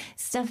members.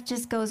 Stuff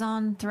just goes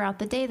on throughout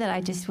the day that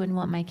I just wouldn't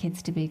want my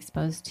kids to be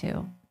exposed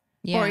to.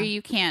 Yeah. Or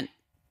you can't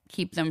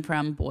keep them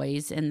from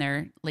boys in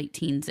their late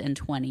teens and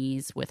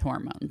 20s with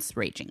hormones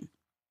raging.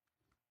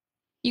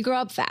 You grow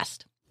up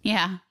fast.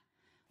 Yeah.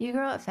 You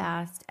grow up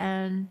fast.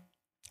 And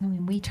I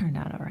mean, we turned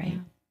out all right.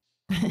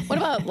 Yeah. What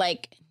about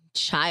like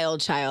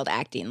child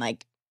acting,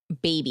 like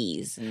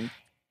babies and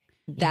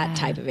that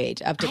type of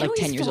age, up to like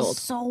 10 years old? I always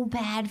feel so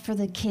bad for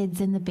the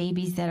kids and the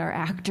babies that are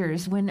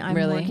actors when I'm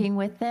working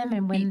with them.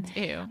 And when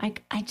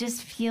I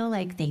just feel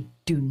like they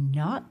do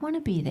not want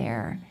to be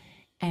there.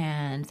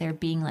 And they're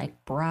being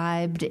like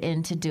bribed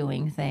into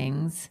doing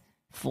things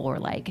for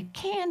like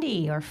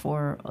candy or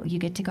for you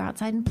get to go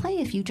outside and play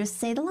if you just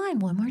say the line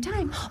one more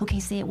time. Okay,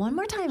 say it one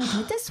more time and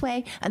do it this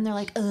way. And they're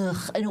like, ugh,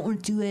 I don't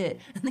want to do it.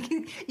 Like,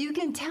 you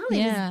can tell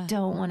they just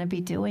don't want to be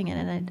doing it.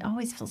 And it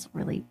always feels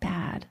really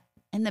bad.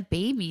 And the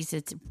babies,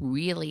 it's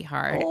really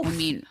hard. Oof. I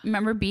mean,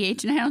 remember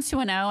BH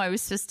 90210? I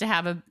was supposed to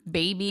have a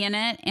baby in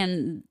it,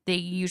 and they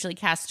usually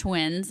cast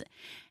twins.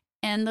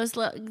 And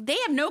they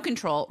have no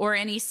control or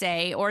any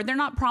say, or they're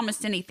not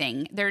promised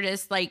anything. They're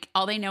just like,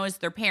 all they know is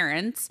their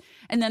parents.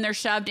 And then they're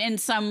shoved in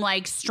some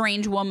like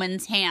strange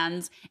woman's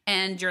hands,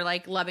 and you're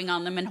like loving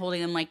on them and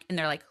holding them like, and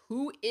they're like,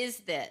 who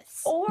is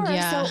this? Or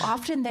so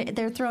often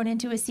they're thrown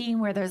into a scene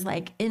where there's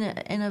like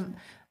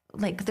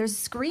like there's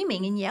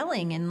screaming and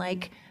yelling and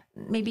like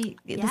maybe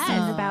the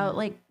scene's about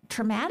like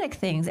traumatic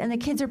things. And the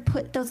kids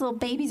those little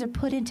babies are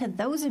put into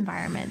those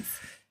environments.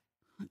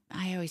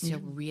 I always feel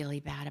really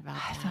bad about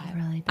that. I felt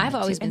really bad. I've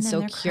always been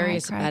so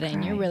curious about it,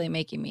 and you're really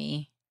making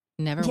me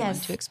never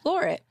want to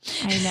explore it.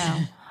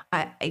 I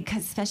know.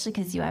 Especially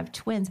because you have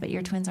twins, but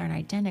your twins aren't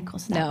identical,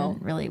 so that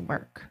wouldn't really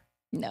work.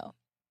 No.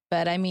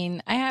 But I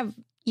mean, I have,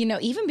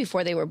 even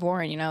before they were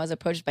born, I was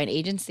approached by an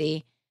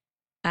agency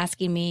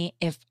asking me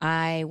if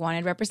I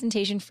wanted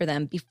representation for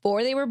them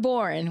before they were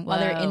born while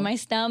they're in my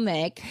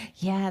stomach.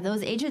 Yeah,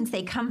 those agents,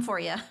 they come for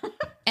you.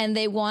 And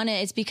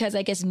it's because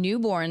I guess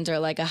newborns are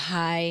like a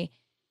high,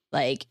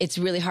 like it's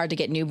really hard to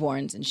get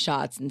newborns and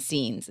shots and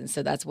scenes. And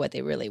so that's what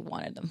they really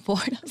wanted them for.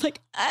 And I was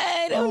like,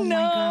 I don't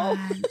know.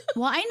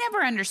 Well, I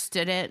never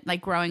understood it.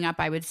 Like growing up,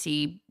 I would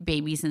see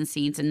babies in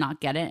scenes and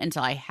not get it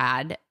until I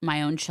had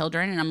my own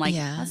children. And I'm like,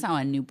 that's how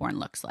a newborn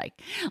looks like.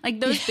 Like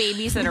those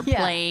babies that are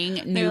playing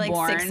newborns,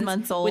 like 6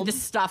 months old, with the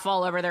stuff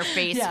all over their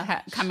face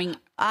coming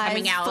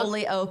out.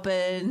 Fully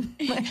open.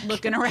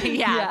 Looking around.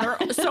 Yeah,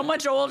 they're so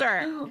much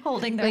older.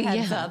 Holding their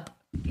heads up.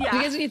 Yeah.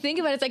 Because when you think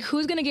about it, it's like,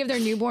 who's going to give their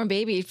newborn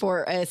baby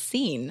for a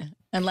scene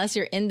unless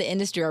you're in the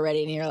industry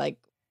already and you're like,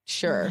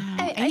 sure.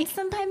 And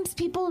sometimes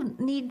people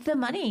need the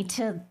money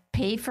to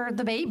pay for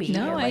the baby.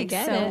 No, I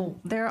get it.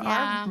 There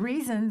are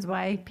reasons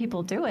why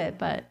people do it,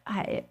 but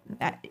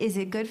is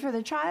it good for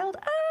the child?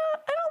 I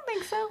don't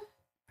think so.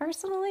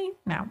 Personally,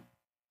 no.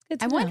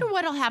 I wonder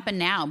what'll happen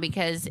now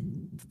because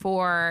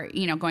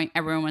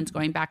everyone's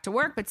going back to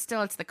work, but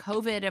still it's the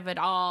COVID of it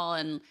all.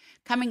 And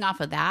coming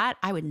off of that,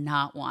 I would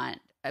not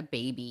want a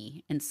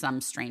baby in some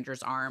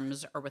stranger's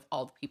arms or with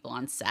all the people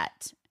on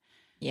set.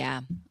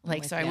 Yeah.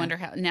 I wonder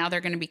how now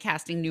they're going to be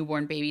casting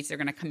newborn babies. They're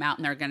going to come out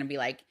and they're going to be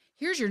like,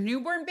 here's your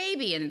newborn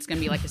baby. And it's going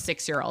to be like a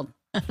 6-year-old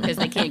because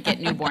they can't get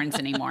newborns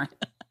anymore.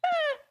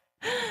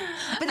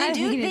 But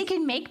they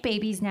can make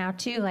babies now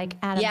too, like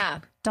out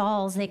of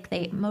dolls. They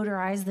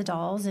motorize the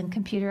dolls and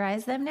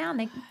computerize them now.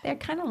 And they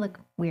kind of look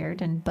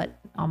weird but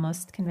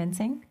almost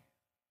convincing.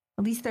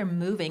 At least they're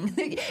moving.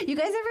 You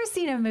guys ever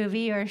seen a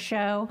movie or a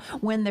show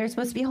when they're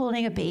supposed to be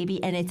holding a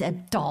baby and it's a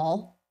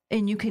doll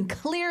and you can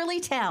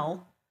clearly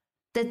tell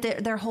that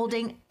they're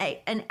holding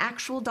an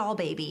actual doll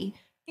baby,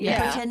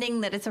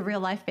 pretending that it's a real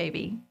life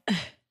baby?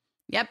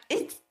 Yep.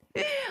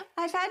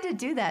 I've had to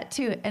do that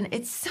too, and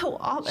it's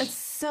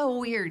so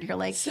weird. You're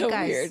like, so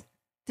guys, weird.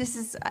 This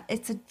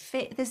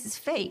is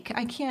fake.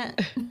 I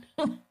can't.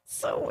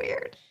 So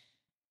weird.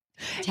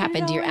 Tap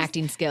into your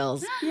acting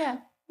skills. Yeah.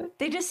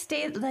 They just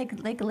stay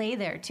like lay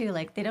there too.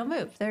 Like they don't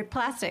move. They're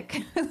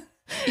plastic.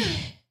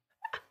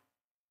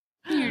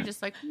 You're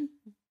just like,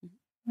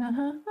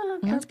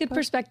 That's good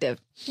perspective.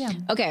 Yeah.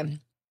 Okay.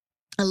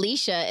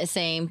 Alicia is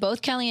saying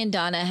both Kelly and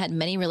Donna had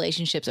many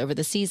relationships over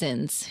the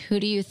seasons. Who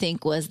do you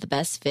think was the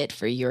best fit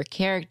for your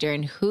character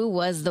and who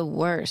was the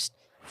worst?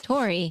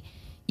 Tori,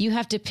 you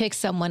have to pick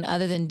someone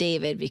other than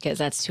David because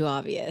that's too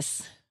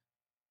obvious.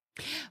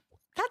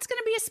 That's going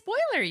to be a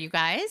spoiler, you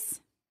guys.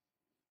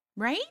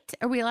 Right?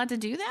 Are we allowed to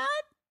do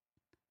that?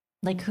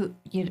 Like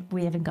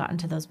we haven't gotten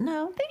to those.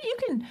 No, you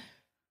can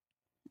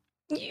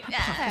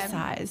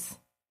hypothesize.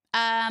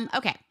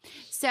 Okay.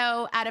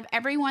 So out of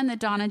everyone that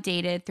Donna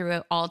dated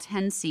through all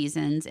 10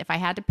 seasons, if I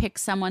had to pick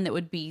someone that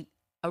would be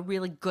a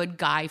really good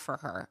guy for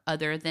her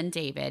other than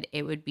David,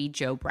 it would be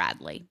Joe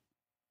Bradley,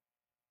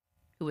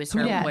 who was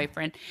her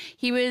boyfriend.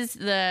 He was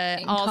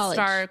the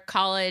all-star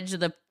college,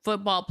 the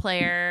football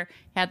player,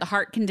 had the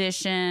heart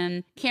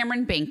condition.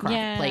 Cameron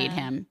Bancroft played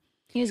him.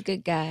 He was a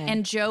good guy.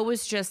 And Joe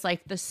was just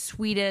like the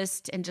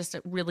sweetest and just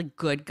a really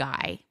good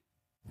guy.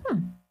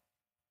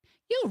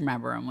 You'll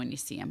remember him when you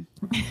see him.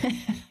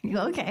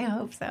 Okay, I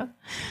hope so.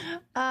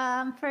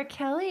 For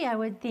Kelly, I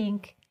would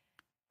think,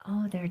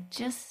 there are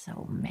just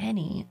so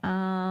many.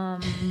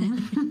 Go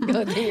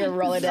through your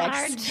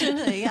Rolodex.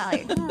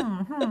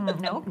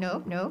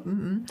 Nope.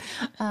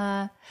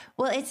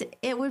 Well,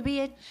 it would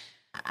be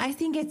I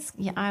think it's,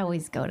 I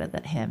always go to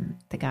the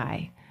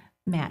guy,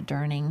 Matt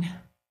Durning.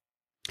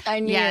 I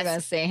knew you were going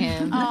to say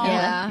him.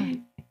 Yeah.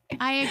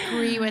 I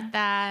agree with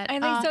that. I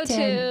think so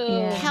too.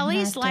 Yeah,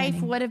 Kelly's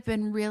life would have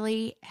been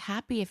really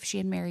happy if she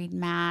had married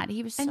Matt.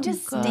 He was so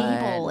just good.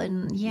 Stable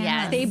and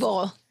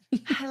stable.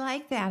 I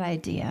like that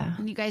idea.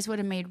 And you guys would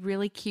have made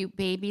really cute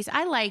babies.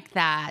 I like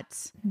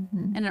that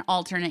in an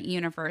alternate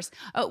universe.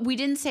 Oh, we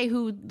didn't say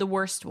who the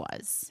worst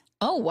was.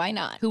 Oh, why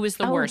not? Who was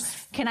the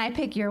worst? Can I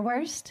pick your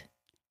worst?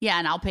 Yeah,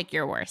 and I'll pick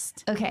your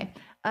worst. Okay.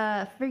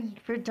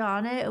 For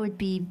Donna, it would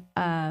be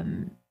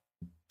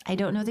I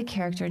don't know the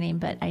character name,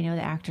 but I know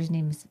the actor's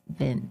name is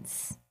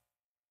Vince.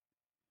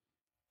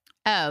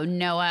 Oh,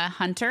 Noah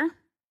Hunter?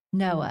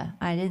 Noah.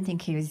 I didn't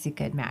think he was a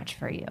good match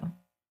for you.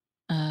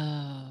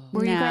 Oh.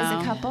 Were you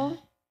guys a couple?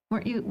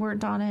 Weren't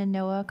Donna and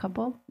Noah a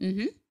couple?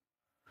 Mm-hmm.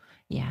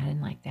 Yeah, I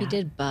didn't like that. He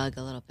did bug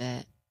a little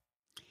bit.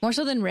 More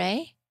so than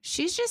Ray?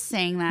 She's just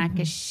saying that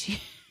because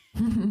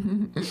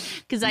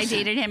I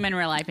dated him in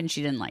real life and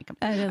she didn't like him.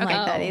 I didn't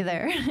like that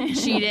either.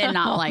 She did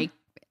not like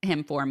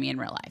him for me in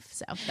real life.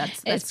 So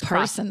that's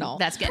personal.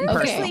 That's getting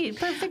personal.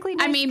 Perfectly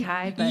nice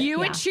guy, but you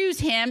would choose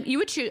him. You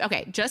would choose,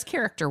 just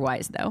character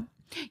wise though.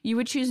 You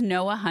would choose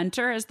Noah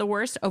Hunter as the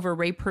worst over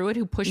Ray Pruitt,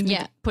 who pushed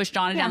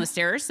Donna down the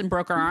stairs and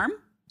broke her arm.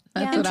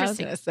 That's what I was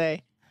going to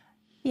say.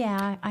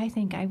 Yeah, I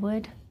think I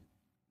would.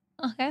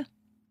 Okay.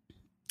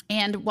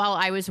 And while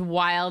I was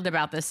wild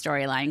about this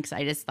storyline, because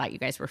I just thought you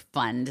guys were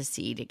fun to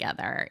see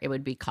together, it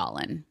would be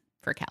Colin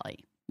for Kelly.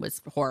 It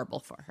was horrible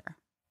for her.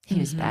 He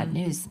was bad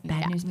news.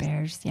 Bad news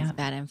bears. Yeah.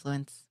 Bad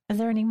influence. Is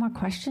there any more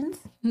questions?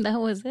 That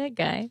was it,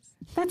 guys.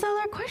 That's all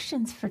our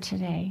questions for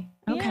today.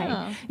 Okay.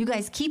 Yeah. You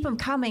guys keep them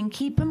coming.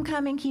 Keep them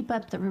coming. Keep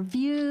up the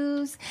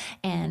reviews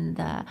and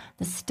the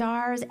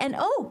stars. And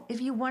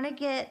if you want to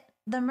get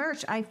the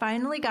merch, I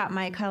finally got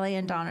my Kelly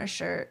and Donna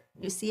shirt.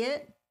 You see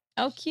it?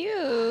 Oh,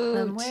 cute.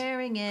 I'm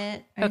wearing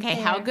it. Okay.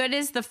 How good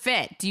is the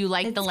fit? Do you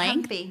like the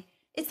length? Comfy.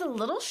 It's a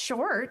little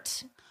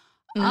short.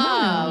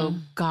 Oh,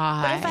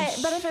 God.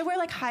 But if I wear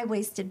like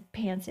high-waisted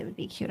pants, it would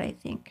be cute, I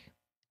think.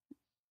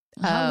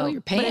 Oh,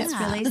 your pants. But it's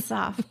really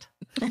soft.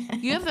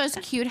 You have those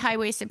cute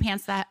high-waisted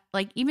pants that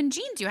like even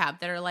jeans you have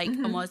that are like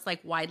almost like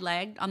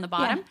wide-legged on the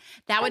bottom. Yeah.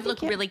 That would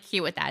look really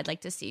cute with that. I'd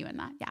like to see you in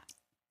that. Yeah.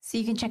 So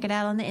you can check it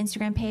out on the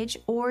Instagram page,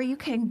 or you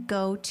can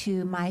go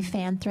to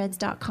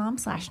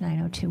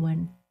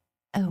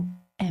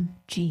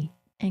myfanthreads.com/90210OMG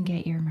and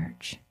get your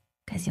merch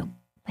because you'll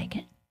like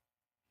it.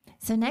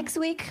 So next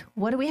week,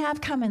 what do we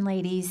have coming,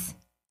 ladies?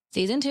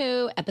 Season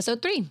 2,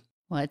 episode 3.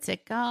 What's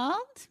it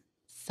called?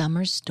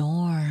 Summer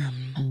Storm.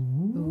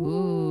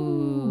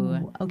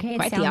 Ooh. Okay,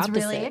 Quite it sounds the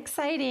really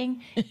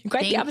exciting.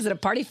 Quite the opposite of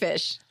Party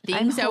Fish.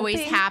 Things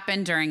always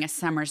happen during a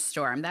summer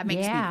storm. That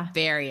makes me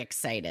very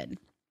excited.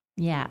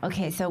 Yeah.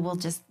 Okay, so we'll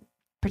just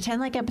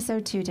pretend like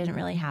episode 2 didn't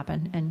really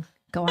happen and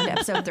go on to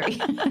episode 3.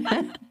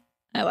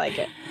 I like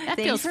it. That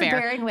Thanks feels for fair.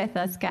 bearing with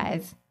us,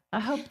 guys. I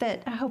hope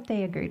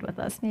they agreed with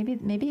us.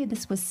 Maybe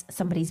this was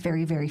somebody's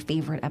very, very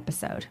favorite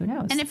episode. Who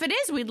knows? And if it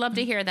is, we'd love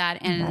to hear that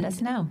and let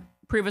us know.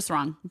 Prove us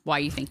wrong why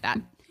you think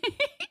that.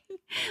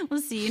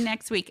 We'll see you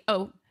next week.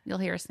 Oh, you'll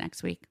hear us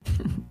next week.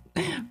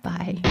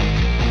 Bye.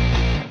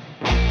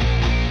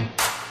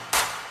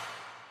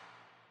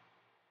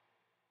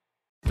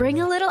 Bring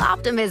a little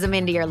optimism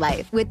into your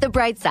life with The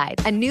Bright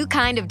Side, a new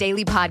kind of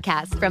daily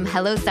podcast from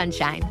Hello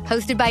Sunshine,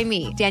 hosted by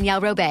me,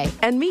 Danielle Robay.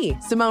 And me,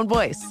 Simone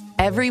Boyce.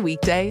 Every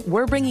weekday,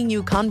 we're bringing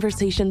you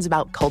conversations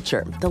about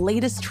culture, the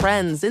latest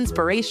trends,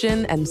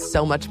 inspiration, and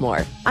so much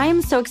more. I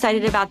am so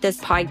excited about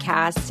this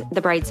podcast, The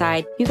Bright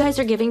Side. You guys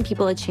are giving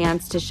people a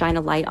chance to shine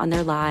a light on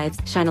their lives,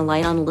 shine a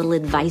light on a little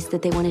advice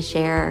that they want to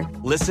share.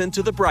 Listen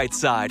to The Bright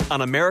Side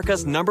on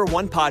America's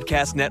 #1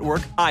 podcast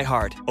network,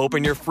 iHeart.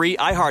 Open your free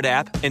iHeart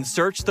app and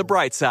search The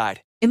Bright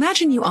Side.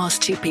 Imagine you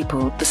ask two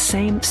people the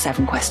same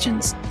 7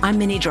 questions. I'm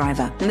Minnie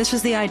Driver, and this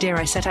was the idea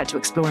I set out to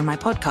explore in my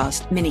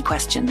podcast, Minnie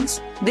Questions.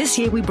 This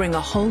year, we bring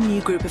a whole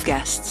new group of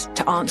guests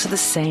to answer the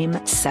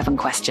same 7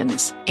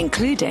 questions,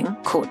 including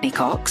Courtney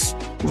Cox,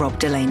 Rob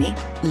Delaney,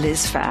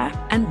 Liz Phair,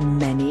 and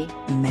many,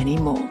 many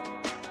more.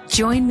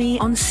 Join me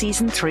on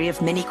Season 3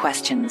 of Minnie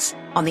Questions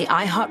on the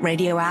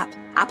iHeartRadio app,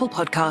 Apple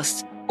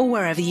Podcasts, or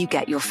wherever you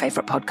get your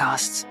favorite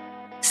podcasts.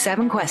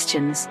 7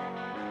 questions,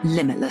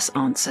 limitless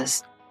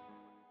answers.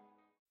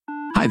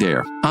 Hi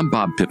there, I'm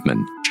Bob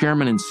Pittman,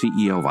 Chairman and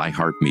CEO of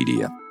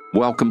iHeartMedia.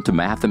 Welcome to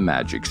Math and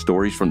Magic,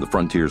 Stories from the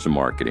Frontiers of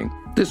Marketing.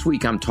 This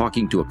week I'm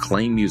talking to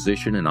acclaimed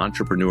musician and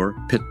entrepreneur,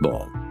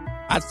 Pitbull.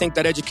 I think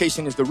that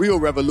education is the real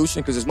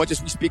revolution, because as much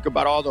as we speak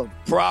about all the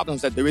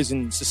problems that there is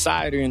in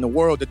society and the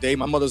world today,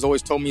 my mother's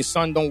always told me,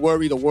 son, don't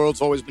worry, the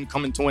world's always been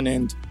coming to an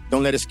end.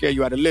 Don't let it scare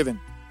you out of living.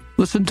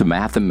 Listen to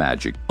Math and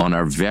Magic on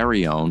our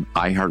very own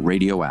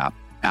iHeartRadio app,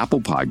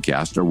 Apple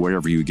Podcast, or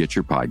wherever you get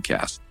your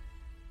podcasts.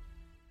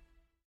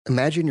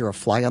 Imagine you're a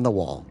fly on the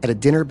wall at a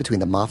dinner between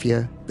the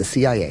mafia, the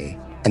CIA,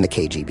 and the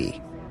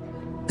KGB.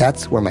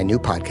 That's where my new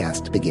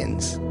podcast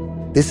begins.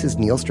 This is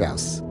Neil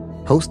Strauss,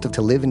 host of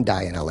To Live and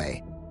Die in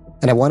LA,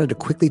 and I wanted to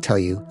quickly tell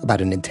you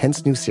about an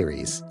intense new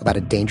series about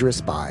a dangerous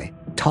spy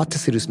taught to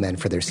seduce men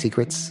for their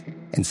secrets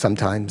and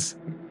sometimes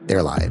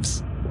their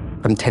lives.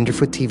 From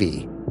Tenderfoot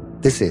TV,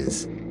 this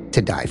is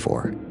To Die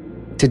For.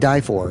 To Die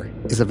For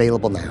is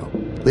available now.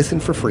 Listen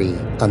for free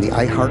on the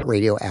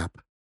iHeartRadio app,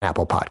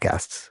 Apple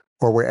Podcasts,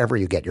 or wherever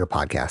you get your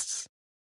podcasts.